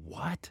fucking like,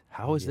 what?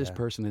 How is this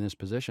person in this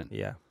position?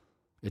 Yeah.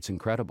 It's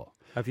incredible.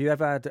 Have you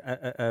ever had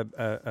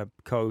a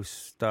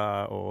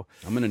co-star or...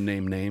 I'm going to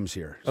name names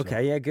here. So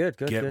okay, good.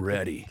 Get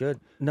ready.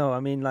 Good. No, I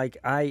mean, like,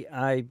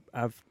 I've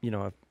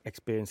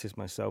experienced this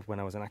myself when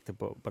I was an actor,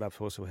 but I've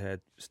also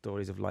heard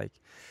stories of, like,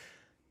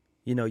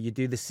 you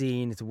do the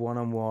scene, it's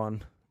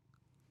one-on-one,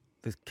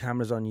 the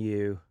camera's on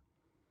you,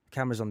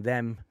 camera's on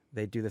them,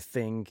 they do the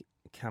thing,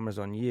 camera's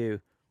on you,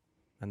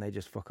 and they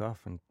just fuck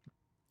off and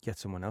get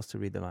someone else to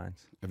read the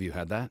lines. Have you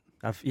had that?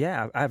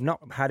 I've not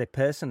had it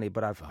personally,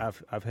 but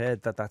I've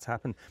heard that's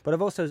happened. But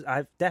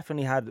I've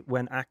definitely had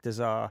when actors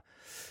are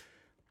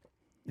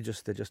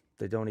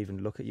they don't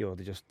even look at you, or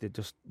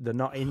they're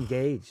not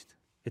engaged.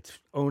 It's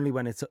only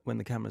when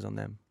the camera's on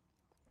them.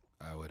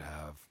 I would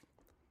have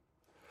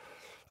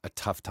a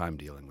tough time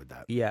dealing with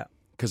that. Yeah,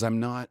 because I'm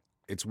not.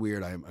 It's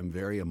weird. I'm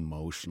very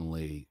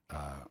emotionally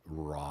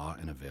raw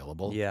and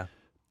available. Yeah,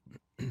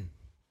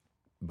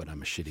 but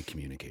I'm a shitty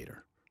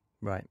communicator.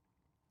 Right.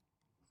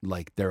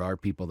 Like, there are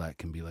people that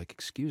can be like,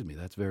 excuse me,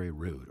 that's very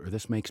rude, or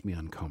this makes me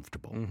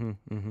uncomfortable.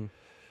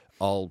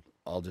 I'll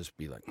just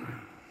be like,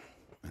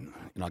 and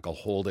like, I'll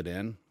hold it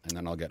in, and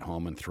then I'll get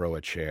home and throw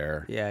a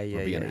chair.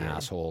 Or be an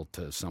asshole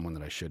to someone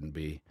that I shouldn't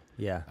be.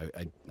 Yeah.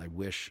 I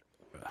wish.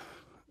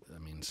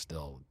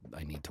 Still,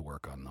 I need to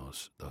work on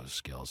those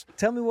skills.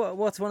 Tell me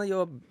what's one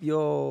of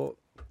your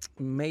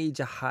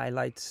major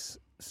highlights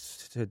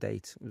to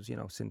date?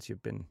 Since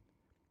you've been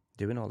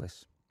doing all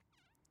this.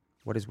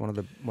 What is one of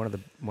the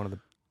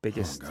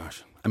biggest? Oh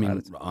gosh!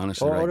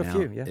 Honestly, right now,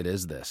 it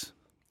is this.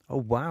 Oh,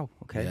 wow.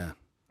 Okay. Yeah.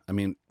 I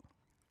mean,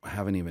 I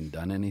haven't even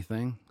done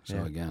anything.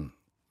 So again,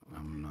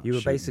 I'm not. You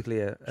were basically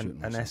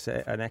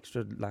an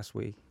extra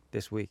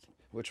this week.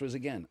 Which was,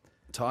 again,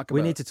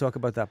 we need to talk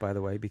about that, by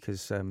the way,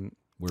 because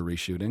we're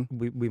reshooting.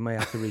 We may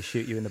have to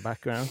reshoot you in the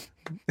background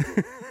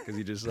because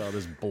you just saw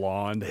this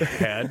blonde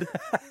head.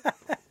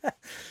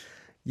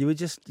 You were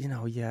just,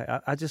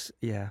 I just.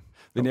 I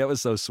mean, that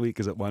was so sweet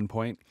because at one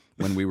point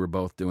when we were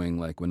both doing,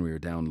 like, when we were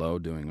down low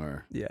doing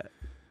our,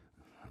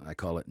 I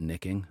call it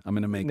nicking. I'm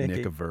going to make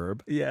nick a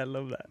verb. Yeah, I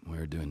love that. We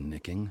were doing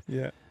nicking.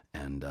 Yeah.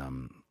 And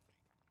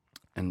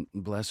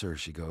bless her,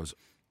 she goes,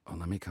 "Oh,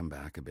 let me come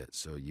back a bit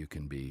so you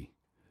can be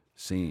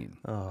seen."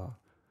 Oh.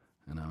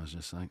 And I was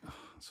just like, "Oh,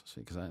 so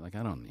sweet," because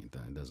I don't need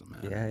that. It doesn't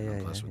matter.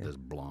 Yeah, Plus with this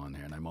blonde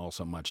hair, and I'm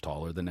also much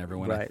taller than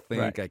everyone. Right, I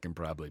think I can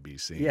probably be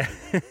seen. Yeah.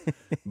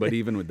 But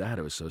even with that,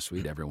 it was so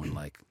sweet. Everyone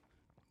like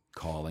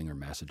calling or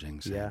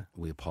messaging saying,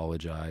 "We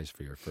apologize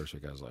for your first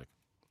week." I was like,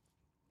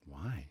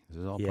 "Why? This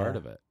is all part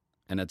of it."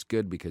 And it's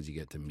good because you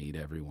get to meet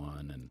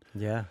everyone and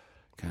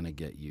kind of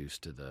get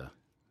used to the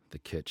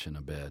kitchen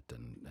a bit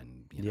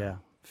and you know,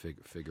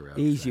 figure out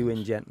ease things. You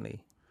in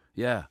gently.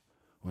 Yeah,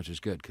 which is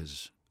good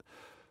because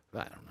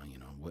I don't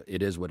know,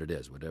 it is what it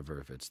is. Whatever,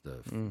 if it's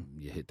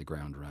you hit the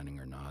ground running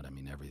or not. I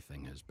mean,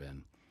 everything has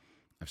been.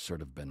 I've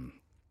sort of been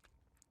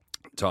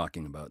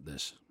talking about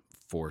this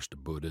forced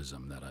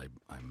Buddhism that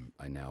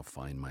I now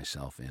find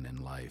myself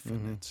in life,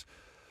 and it's.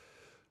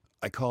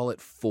 I call it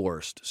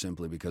forced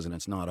simply because, and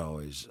it's not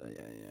always.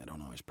 I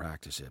don't always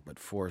practice it, but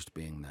forced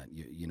being that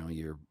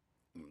you're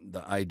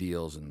the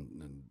ideals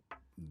and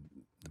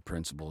the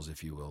principles,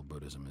 if you will,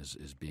 Buddhism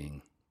is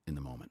being in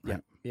the moment,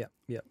 right?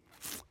 Yeah.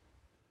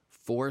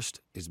 Forced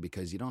is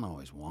because you don't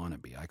always want to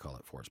be. I call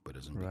it forced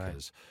Buddhism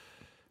because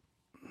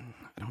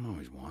I don't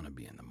always want to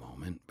be in the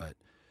moment, but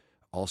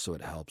also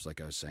it helps, like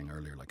I was saying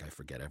earlier, like I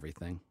forget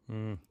everything.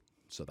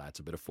 So that's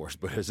a bit of forced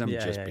Buddhism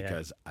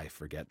because I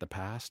forget the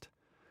past,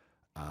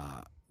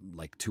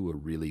 like to a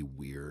really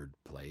weird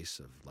place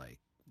of like,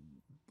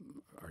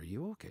 are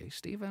you okay,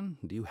 Steven?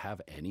 Do you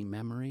have any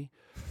memory?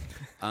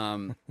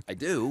 I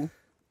do,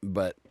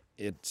 but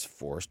it's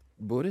forced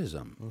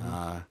Buddhism.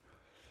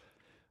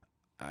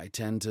 I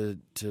tend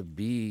to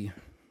be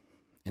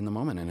in the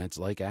moment, and it's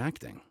like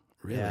acting,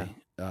 really.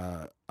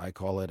 I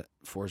call it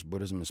forced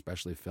Buddhism,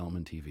 especially film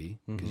and TV,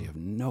 because you have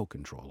no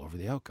control over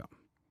the outcome.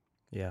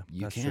 Yeah,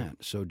 you can't. True.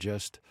 So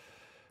just,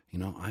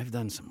 I've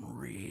done some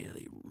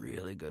really,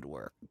 really good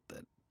work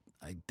that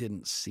I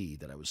didn't see,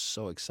 that I was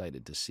so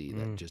excited to see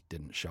that just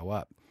didn't show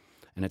up.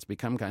 And it's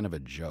become kind of a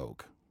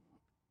joke,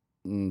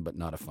 but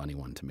not a funny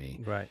one to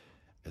me. Right.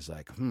 It's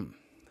like,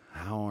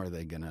 how are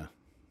they going to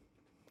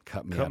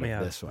cut me out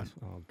of this one?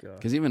 Oh, God.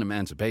 Because even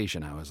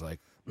Emancipation, I was like,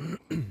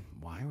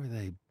 why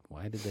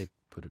did they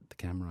put the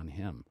camera on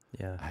him?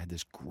 Yeah. I had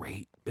this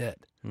great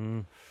bit.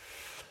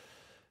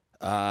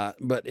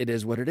 But it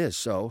is what it is.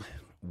 So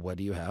what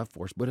do you have?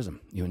 Forced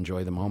Buddhism. You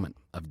enjoy the moment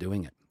of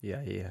doing it.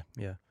 Yeah.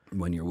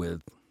 When you're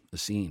with the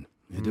scene,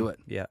 you do it.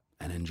 Yeah.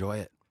 And enjoy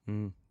it.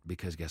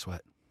 Because guess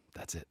what?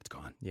 That's it. It's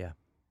gone. Yeah.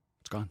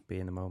 It's gone. Be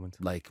in the moment.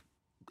 Like,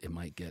 it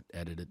might get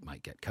edited,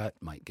 might get cut,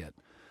 might get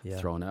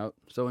thrown out.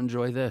 So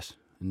enjoy this.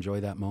 Enjoy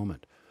that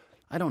moment.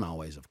 I don't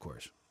always, of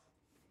course,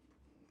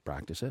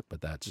 practice it, but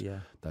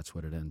that's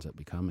what it ends up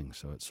becoming.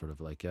 So it's sort of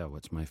like,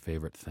 what's my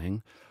favorite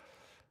thing?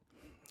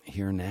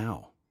 Here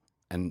now.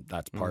 And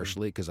that's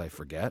partially because I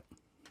forget,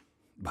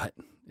 but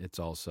it's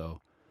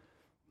also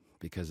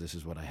because this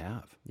is what I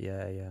have.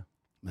 Yeah.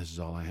 This is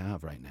all I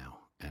have right now.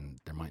 And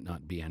there might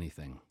not be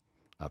anything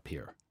up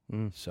here.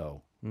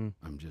 So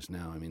I'm just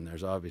now,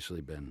 there's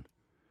obviously been,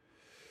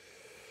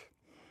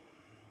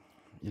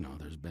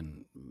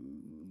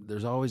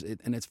 there's always,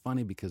 and it's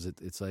funny because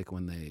it's like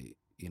when they,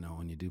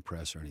 when you do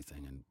press or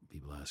anything and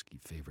people ask you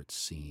favorite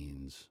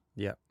scenes.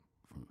 Yeah.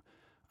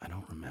 I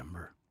don't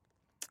remember.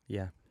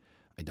 Yeah.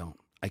 I don't.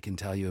 I can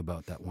tell you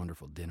about that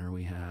wonderful dinner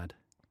we had.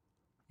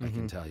 I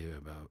can tell you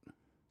about,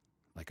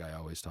 like I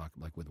always talk,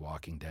 like with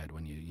Walking Dead,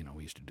 when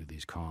we used to do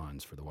these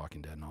cons for The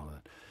Walking Dead and all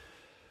that.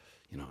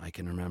 I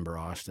can remember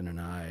Austin and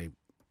I,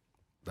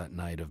 that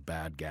night of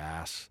bad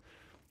gas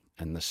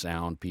and the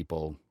sound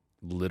people,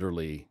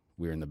 literally,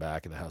 we were in the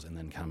back of the house and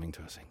then coming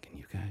to us saying, "Can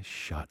you guys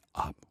shut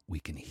up? We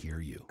can hear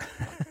you."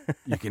 Like,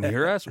 you can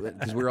hear us?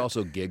 Because we're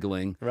also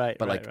giggling. Right.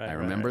 But I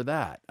remember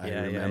that. I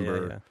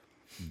remember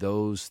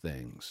those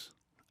things.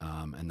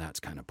 And that's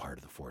kind of part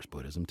of the forced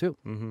Buddhism too.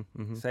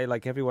 Say,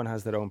 like, everyone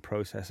has their own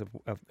process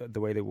of the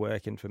way they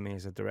work, and for me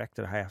as a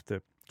director, I have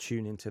to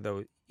tune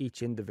into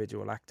each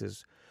individual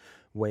actor's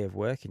way of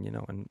working,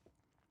 and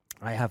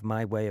I have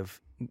my way of,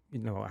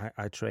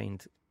 I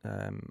trained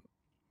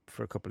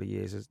for a couple of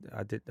years.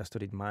 I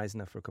studied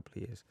Meisner for a couple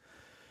of years,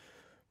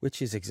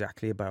 which is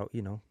exactly about,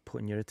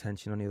 putting your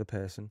attention on the other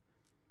person,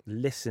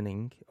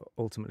 listening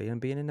ultimately,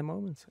 and being in the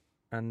moment.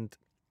 And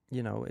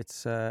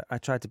it's I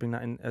tried to bring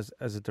that in as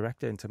a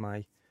director into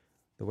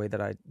the way that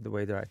I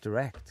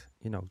direct.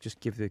 Just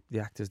give the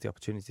actors the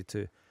opportunity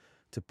to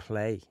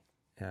play,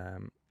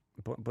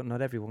 but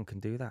not everyone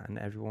can do that, and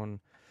everyone,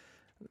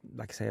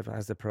 like I say,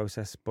 has the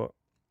process. But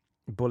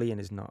bullying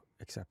is not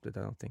accepted.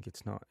 I don't think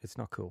it's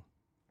not cool.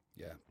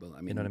 Yeah, well,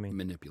 I mean, you know what I mean?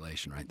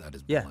 Manipulation, right? That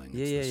is Yeah, bullying.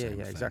 yeah,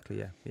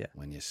 exactly, yeah.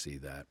 When you see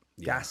that.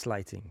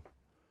 Gaslighting,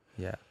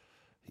 yeah.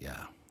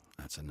 Yeah,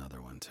 that's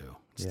another one too.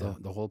 It's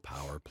the whole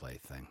power play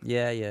thing.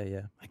 Yeah.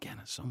 Again,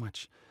 it's so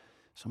much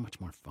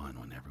more fun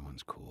when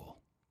everyone's cool.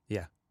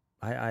 Yeah,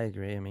 I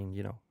agree. I mean,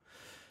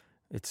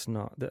 it's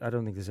not. I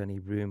don't think there's any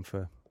room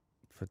for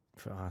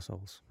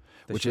assholes.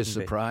 Which is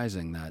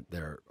surprising that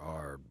there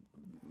are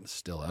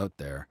still out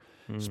there,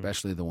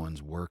 especially the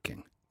ones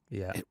working.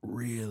 Yeah, it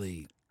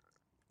really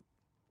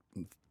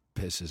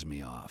pisses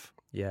me off.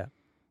 Yeah,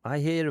 I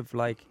hear of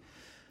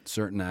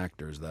certain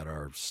actors that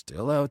are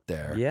still out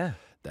there. Yeah.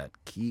 That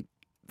keep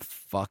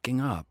fucking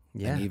up.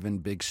 Yeah. And even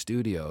big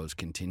studios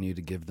continue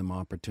to give them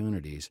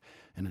opportunities.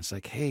 And it's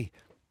like, hey,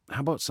 how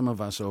about some of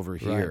us over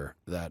here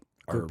that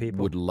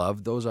would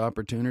love those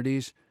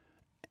opportunities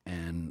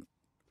and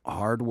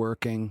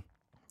hardworking.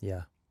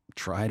 Yeah.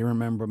 Try to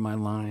remember my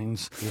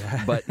lines.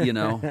 Yeah. But,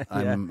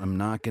 I'm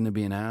not going to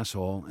be an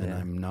asshole, and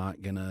I'm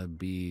not going to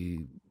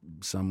be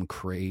some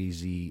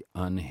crazy,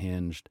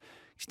 unhinged.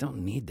 You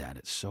don't need that.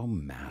 It's so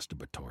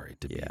masturbatory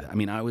to be that. I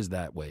mean, I was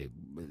that way,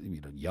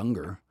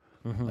 younger,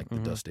 like the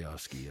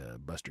Dostoevsky,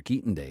 Buster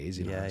Keaton days.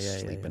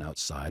 Sleeping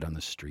outside on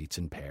the streets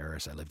in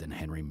Paris. I lived in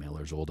Henry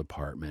Miller's old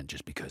apartment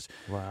just because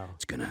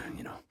it's gonna,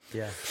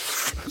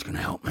 it's gonna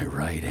help my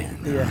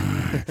writing.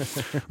 Yeah,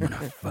 I'm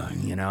gonna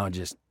fun,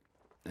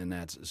 and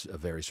that's a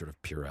very sort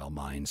of Purell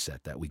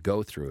mindset that we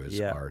go through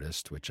as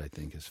artists, which I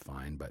think is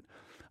fine. But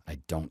I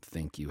don't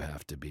think you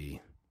have to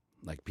be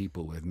like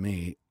people with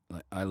me.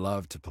 I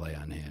love to play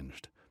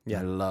unhinged. Yeah.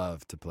 I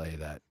love to play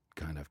that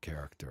kind of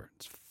character.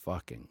 It's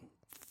fucking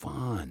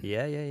fun.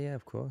 Yeah,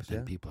 of course.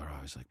 And people are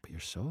always like, but you're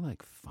so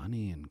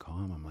funny and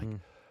calm. I'm like,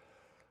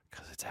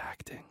 because it's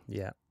acting.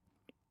 Yeah.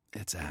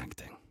 It's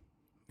acting,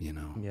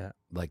 Yeah.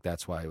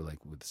 That's why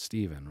with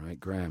Steven, right?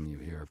 Graham, you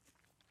hear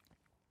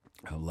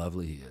how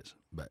lovely he is.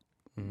 But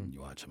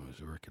you watch him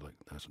as a work, you're like,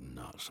 that's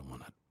not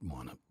someone I'd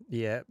want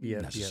to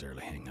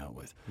necessarily hang out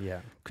with.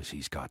 Yeah. Because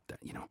he's got that,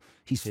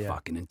 he's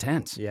fucking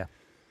intense. Yeah.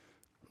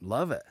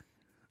 Love it.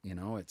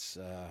 It's,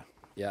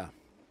 yeah.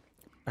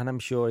 And I'm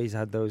sure he's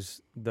had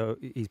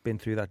he's been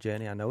through that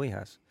journey. I know he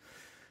has,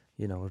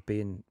 of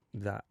being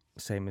that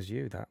same as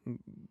you, that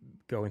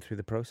going through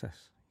the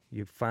process.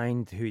 You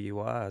find who you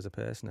are as a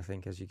person, I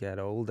think, as you get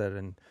older,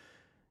 and,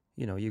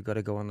 you've got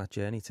to go on that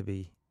journey to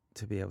be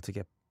able to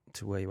get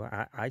to where you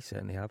are. I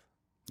certainly have,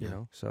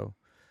 so.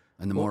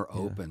 And the more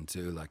open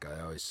too, like I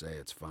always say,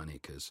 it's funny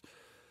because,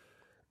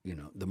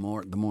 the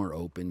more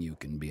open you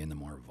can be and the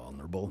more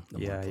vulnerable, the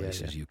more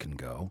places you can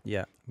go.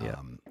 Yeah.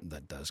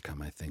 That does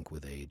come, I think,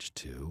 with age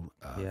too.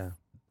 I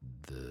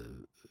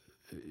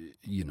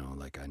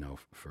know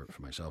for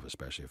myself,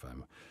 especially if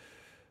I'm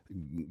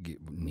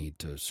need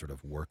to sort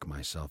of work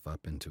myself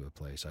up into a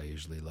place, I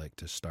usually like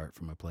to start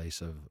from a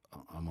place of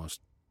almost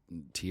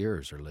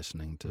tears or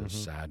listening to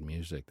sad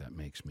music that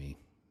makes me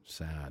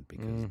sad,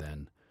 because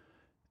then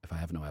if I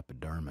have no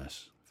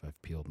epidermis, if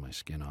I've peeled my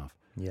skin off,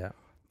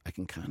 I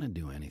can kind of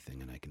do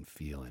anything and I can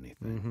feel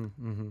anything.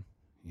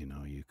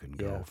 You can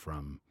go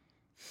from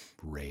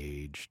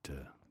rage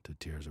to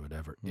tears or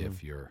whatever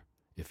if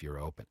you're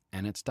open.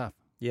 And it's tough.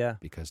 Yeah.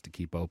 Because to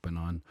keep open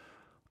on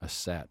a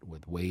set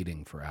with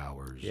waiting for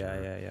hours.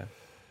 Yeah.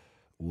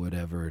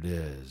 Whatever it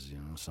is,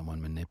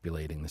 someone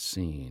manipulating the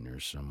scene or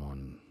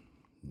someone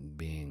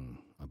being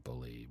a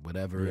bully,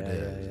 whatever it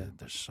is,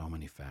 there's so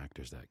many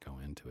factors that go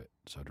into it.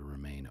 So to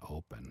remain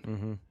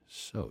open,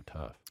 so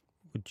tough.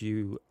 Would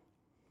you,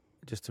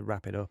 just to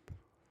wrap it up,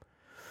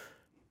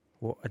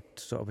 what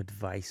sort of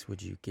advice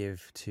would you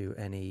give to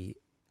any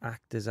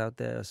actors out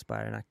there,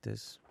 aspiring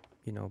actors,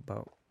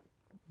 about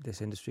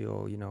this industry,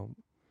 or,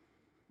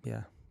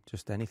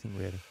 just anything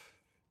really?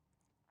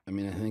 I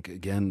mean, I think,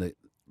 again, that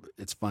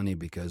it's funny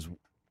because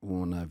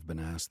when I've been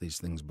asked these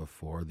things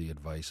before, the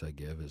advice I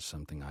give is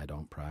something I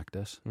don't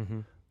practice.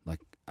 Like,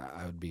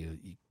 I would be,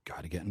 you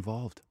got to get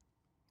involved.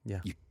 Yeah.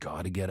 You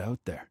got to get out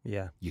there.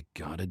 Yeah. You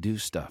got to do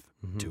stuff.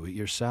 Do it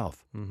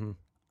yourself.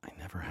 I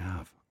never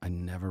have. I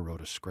never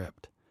wrote a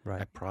script.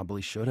 Right. I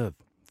probably should have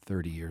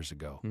 30 years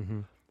ago.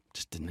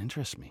 Just didn't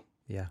interest me.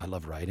 Yeah. I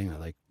love writing. I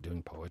like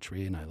doing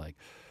poetry, and I like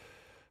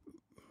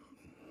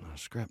not a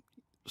script.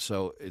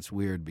 So it's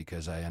weird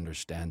because I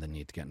understand the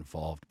need to get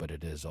involved, but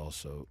it is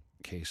also,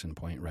 case in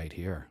point right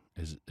here,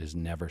 is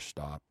never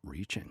stop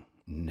reaching.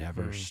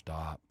 Never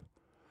stop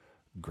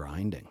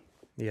grinding.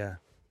 Yeah.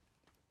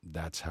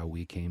 That's how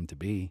we came to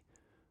be,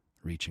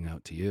 reaching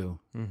out to you.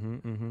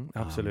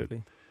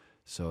 Absolutely.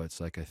 So it's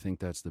like, I think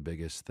that's the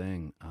biggest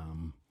thing.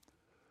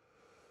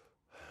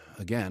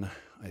 Again,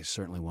 I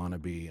certainly want to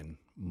be in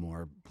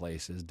more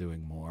places,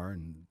 doing more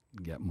and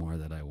get more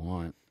that I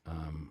want.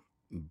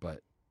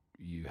 But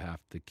you have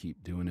to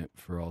keep doing it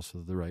for also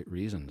the right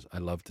reasons. I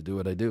love to do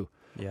what I do.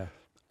 Yeah.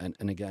 And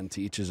again,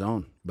 to each his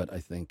own. But I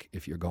think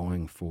if you're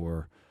going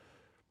for,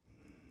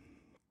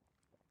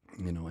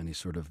 any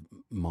sort of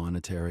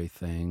monetary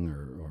thing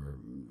or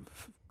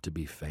to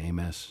be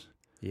famous.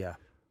 Yeah.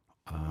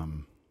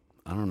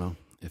 I don't know.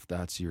 if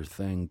that's your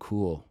thing,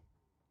 cool.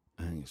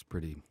 I think it's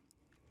pretty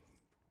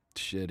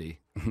shitty.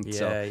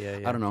 So,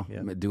 I don't know.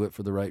 Do it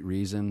for the right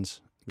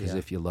reasons, because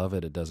if you love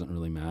it, it doesn't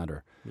really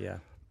matter. Yeah.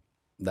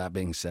 That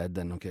being said,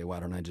 then, okay, why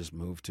don't I just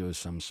move to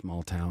some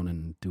small town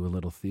and do a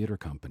little theater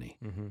company?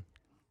 Mm-hmm.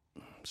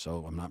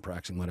 So I'm not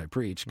practicing what I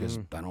preach, because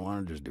I don't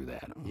want to just do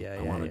that.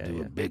 I want to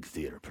do a big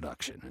theater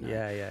production. And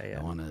I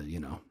want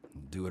to,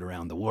 do it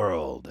around the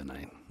world, and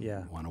I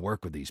want to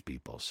work with these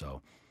people.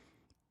 So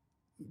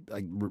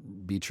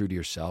be true to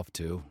yourself,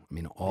 too. I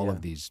mean, all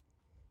of these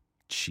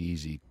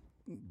cheesy,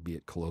 be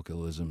it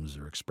colloquialisms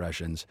or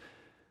expressions,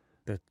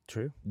 they're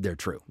true. They're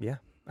true. Yeah,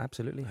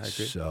 absolutely. I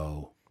agree.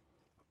 So,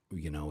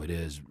 it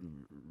is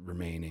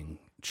remaining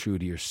true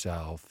to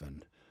yourself.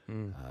 And,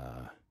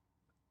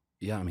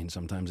 I mean,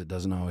 sometimes it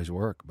doesn't always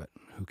work, but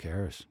who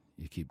cares?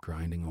 You keep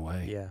grinding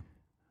away. Yeah.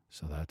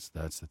 So that's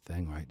the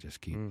thing, right?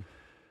 Just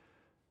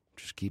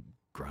keep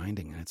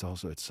grinding. And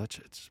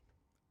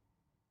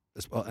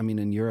well, I mean,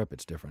 in Europe,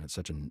 it's different. It's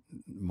such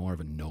more of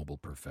a noble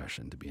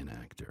profession to be an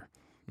actor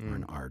or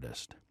an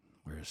artist.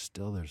 Whereas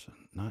still there's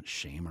not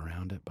shame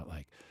around it, but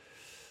like,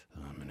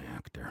 I'm an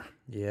actor.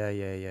 Yeah.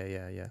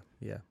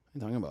 I'm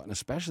talking about, and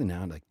especially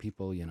now, like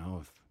people,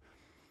 if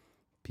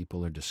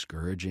people are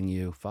discouraging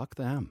you, fuck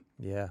them.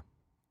 Yeah.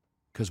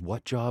 Because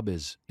what job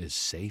is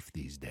safe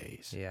these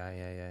days?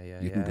 Yeah.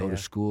 You can go to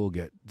school,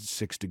 get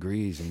 6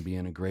 degrees, and be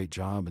in a great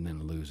job, and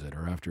then lose it,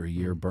 or after a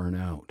year burn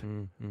out.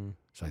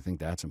 So I think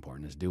that's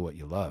important, is do what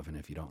you love, and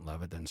if you don't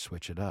love it, then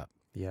switch it up.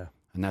 Yeah.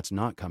 And that's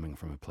not coming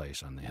from a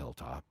place on the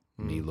hilltop,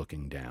 me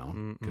looking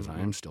down, because I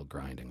am still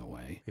grinding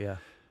away. Yeah.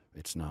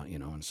 It's not,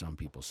 and some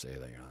people say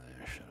that,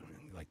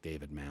 like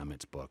David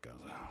Mamet's book, I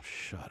was like, oh,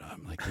 shut up.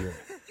 Like,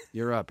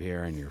 you're up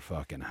here in your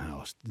fucking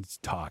house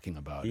talking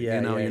about it.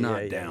 You're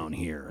not down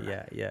here.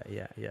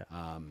 Yeah.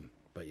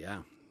 But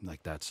yeah,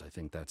 like I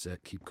think that's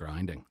it. Keep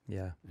grinding.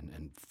 Yeah.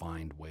 And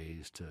find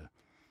ways to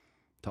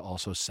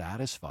also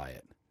satisfy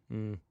it.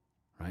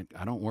 Right?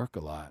 I don't work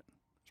a lot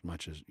as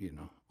much as,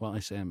 well, I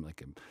say I'm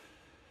like,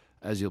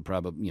 as you'll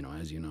probably,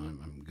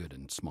 I'm good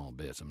in small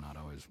bits. I'm not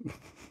always,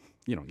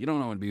 you don't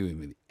want to be with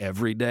me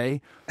every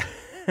day.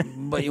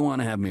 But you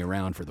want to have me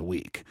around for the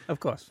week.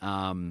 Of course.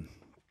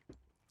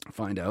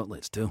 Find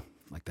outlets, too.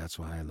 Like, that's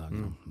why I love,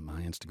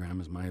 my Instagram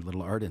is my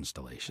little art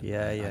installation.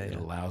 It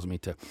allows me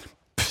to...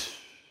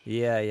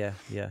 Yeah.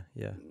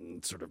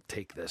 Sort of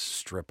take this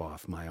strip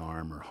off my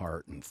arm or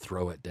heart and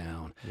throw it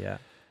down. Yeah.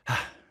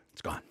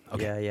 It's gone.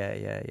 Okay.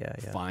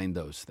 Yeah. Find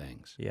those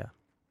things. Yeah.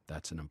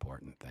 That's an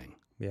important thing.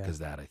 Yeah. Because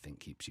that, I think,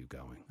 keeps you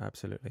going.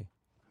 Absolutely.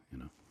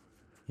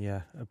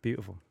 Yeah,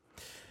 beautiful.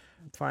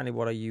 Finally,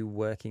 what are you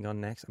working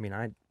on next? I mean,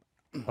 I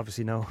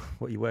obviously know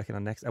what you're working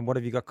on next. And what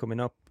have you got coming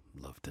up?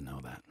 Love to know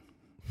that.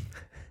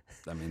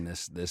 I mean,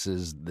 this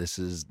is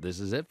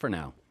it for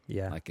now.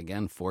 Yeah. Like,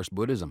 again, forced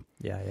Buddhism.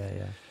 Yeah.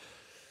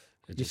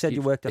 You said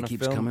you worked on a film.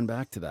 It keeps coming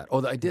back to that.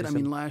 Oh, I did. I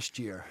mean, last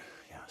year.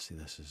 Yeah, see,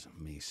 this is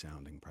me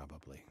sounding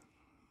probably.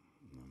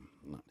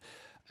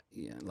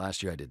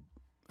 Last year I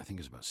think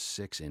it was about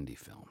 6 indie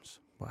films.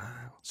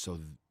 Wow. So,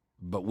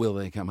 but will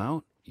they come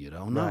out? You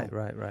don't know.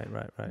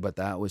 Right. But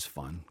that was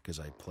fun because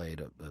I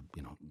played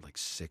like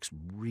 6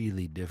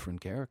 really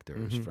different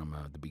characters from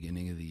the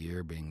beginning of the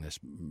year, being this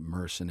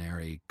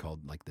mercenary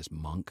called like this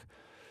monk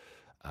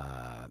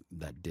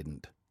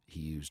he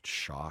used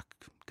shock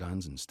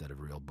guns instead of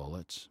real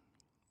bullets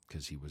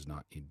because he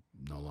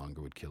no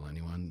longer would kill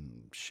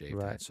anyone, shaved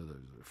head. So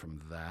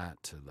from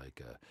that to like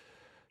a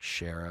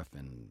sheriff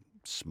in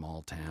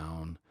small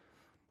town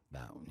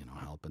that,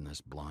 helping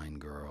this blind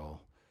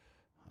girl,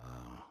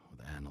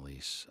 with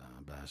Annalise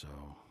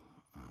Basso,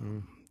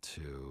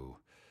 to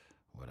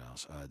what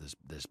else?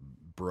 This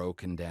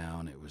broken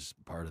down. It was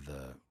part of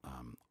the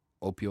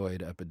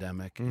opioid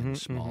epidemic in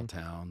small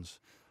towns.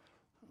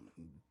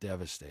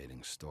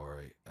 Devastating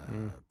story.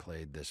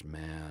 Played this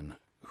man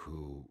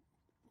who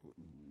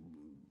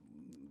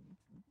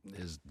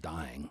is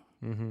dying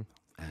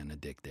and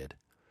addicted,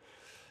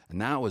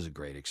 and that was a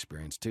great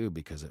experience too.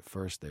 Because at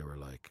first they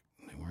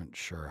weren't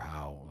sure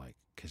how,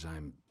 because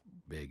I'm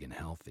big and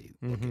healthy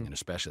looking, and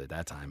especially at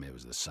that time it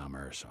was the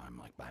summer, so I'm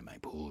like by my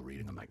pool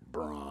reading, I'm like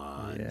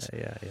bronze.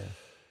 Yeah.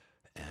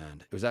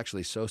 And it was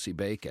actually Sosie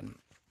Bacon,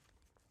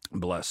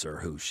 bless her,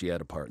 who she had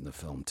a part in the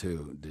film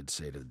too, did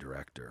say to the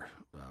director,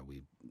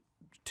 we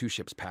 2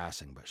 ships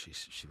passing, but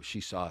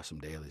she saw some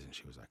dailies and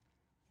she was like,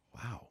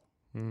 wow,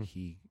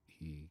 he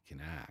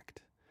can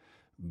act,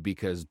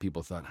 because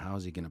people thought, how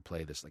is he going to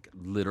play this like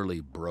literally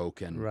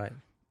broken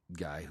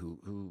guy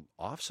who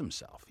offs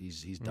himself?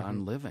 He's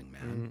done living,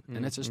 man.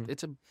 And it's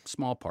a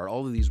small part.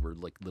 All of these were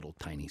like little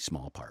tiny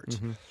small parts.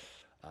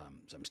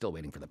 So I'm still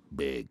waiting for the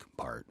big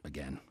part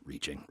again,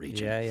 reaching.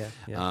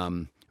 Yeah.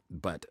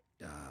 But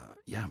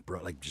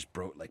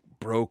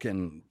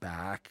broken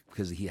back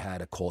because he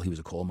was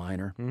a coal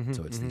miner.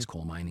 So it's these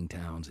coal mining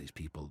towns, these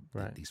people,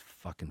 these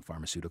fucking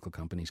pharmaceutical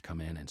companies come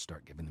in and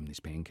start giving them these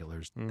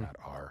painkillers that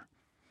are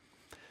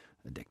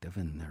addictive,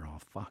 and they're all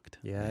fucked.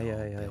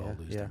 They all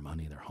lose their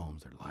money, their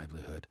homes, their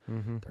livelihood,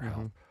 their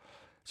health.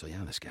 So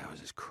this guy was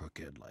this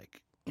crooked,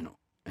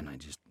 And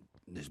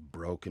this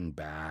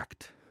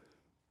broken-backed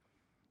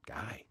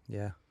guy.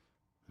 Yeah.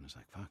 And I was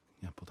like, fuck,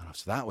 yeah, pull that off.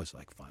 So that was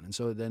like fun. And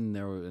so then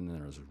there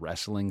was a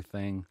wrestling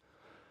thing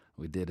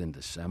we did in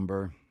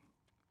December,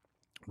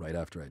 right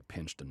after I'd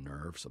pinched a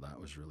nerve. So that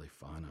was really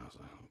fun. I was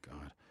like, oh,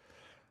 God.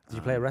 Did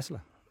you play a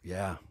wrestler?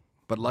 Yeah.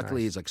 But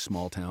luckily he's like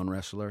small town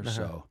wrestler.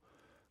 So,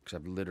 because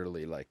I've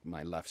literally like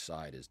my left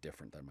side is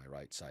different than my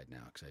right side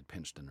now because I'd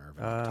pinched a nerve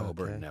in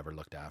October and never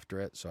looked after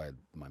it. So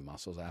my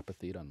muscles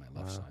atrophied on my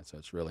left side. So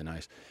it's really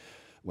nice.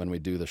 When we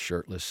do the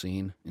shirtless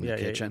scene in the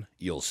kitchen,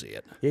 you'll see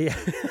it. Yeah.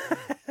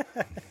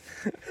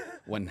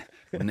 When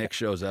Nick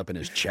shows up in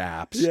his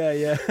chaps,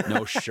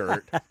 no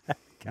shirt,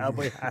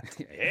 cowboy hat.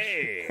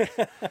 Hey,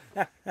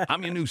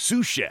 I'm your new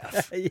sous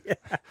chef.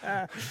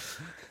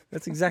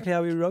 That's exactly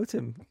how we wrote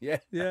him. Yeah,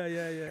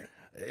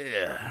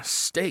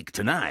 steak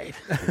tonight.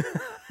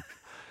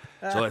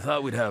 So I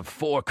thought we'd have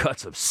 4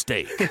 cuts of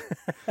steak.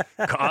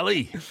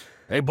 Carly,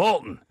 hey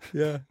Bolton.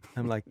 Yeah,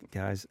 I'm like,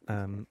 guys,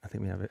 I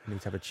think we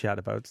need to have a chat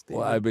about Steve.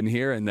 Well, I've been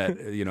hearing that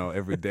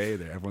every day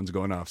there, everyone's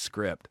going off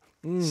script.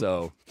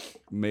 So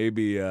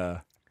maybe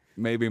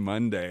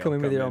Monday. Come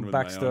in with your own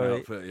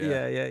backstory.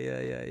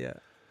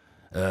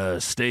 Yeah.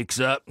 Steaks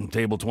up,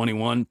 table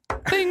 21.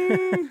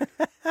 Ding!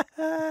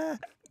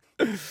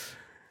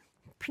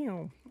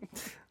 Pew.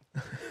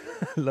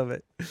 Love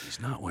it. He's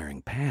not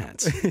wearing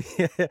pants.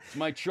 It's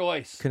my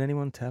choice. Can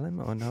anyone tell him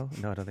or no?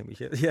 No, I don't think we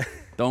should. Yeah.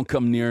 Don't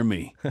come near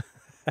me.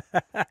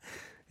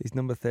 He's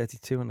number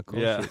 32 on the call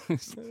sheet.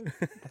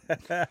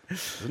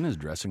 Isn't his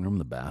dressing room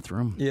the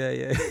bathroom?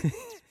 Yeah.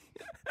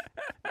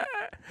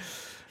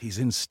 He's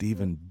in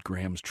Stephen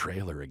Graham's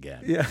trailer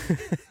again. Yeah.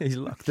 He's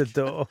locked the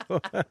door.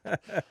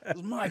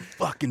 It's my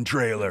fucking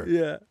trailer.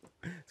 Yeah.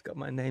 It's got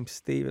my name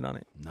Stephen on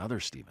it. Another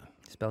Stephen.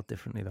 Spelled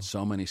differently though.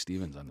 So many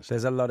Stevens on this.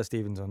 There's a lot of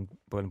Stevens on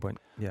Boiling Point.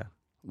 Yeah.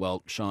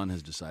 Well, Sean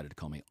has decided to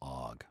call me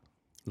Ogg.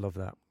 Love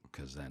that.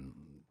 Because then,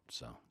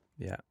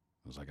 yeah.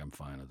 I was like, I'm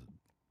fine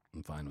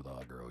with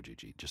Ogg or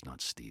OGG, just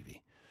not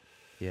Stevie.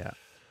 Yeah.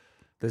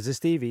 There's a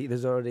Stevie.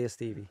 There's already a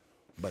Stevie.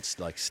 But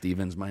like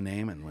Steven's my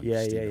name, and when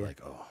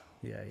like, oh.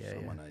 Yeah.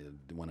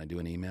 When I do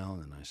an email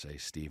and I say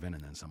Steven,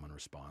 and then someone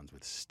responds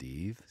with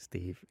Steve.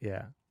 Steve,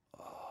 yeah.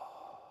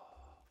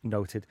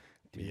 Noted.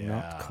 Do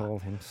not call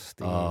him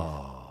Steve.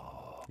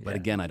 Oh. But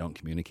again, I don't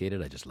communicate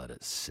it. I just let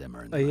it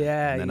simmer. And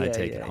then I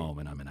take it home,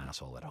 and I'm an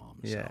asshole at home.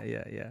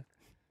 Yeah.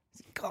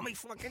 Call me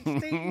fucking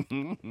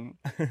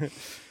Steve.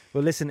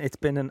 Well, listen, it's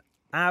been an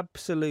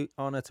absolute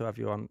honor to have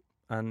you on,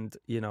 and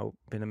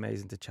been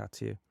amazing to chat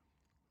to you.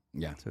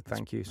 Yeah. So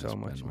thank you so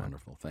much, man.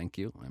 Wonderful. Thank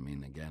you. I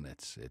mean, again,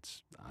 it's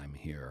I'm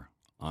here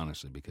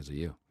honestly because of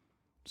you.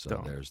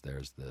 So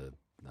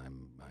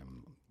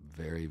I'm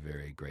very,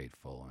 very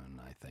grateful, and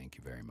I thank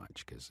you very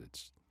much because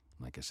it's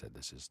like I said,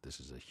 this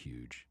is a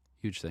huge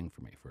thing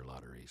for me for a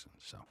lot of reasons.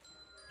 So,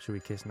 should we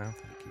kiss now?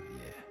 Thank you.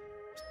 Yeah.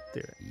 Do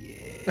it.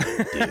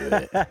 Yeah, do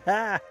it.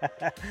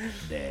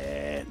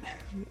 Dad.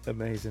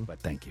 Amazing. But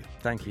thank you.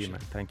 Thank you, man.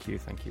 Thank you.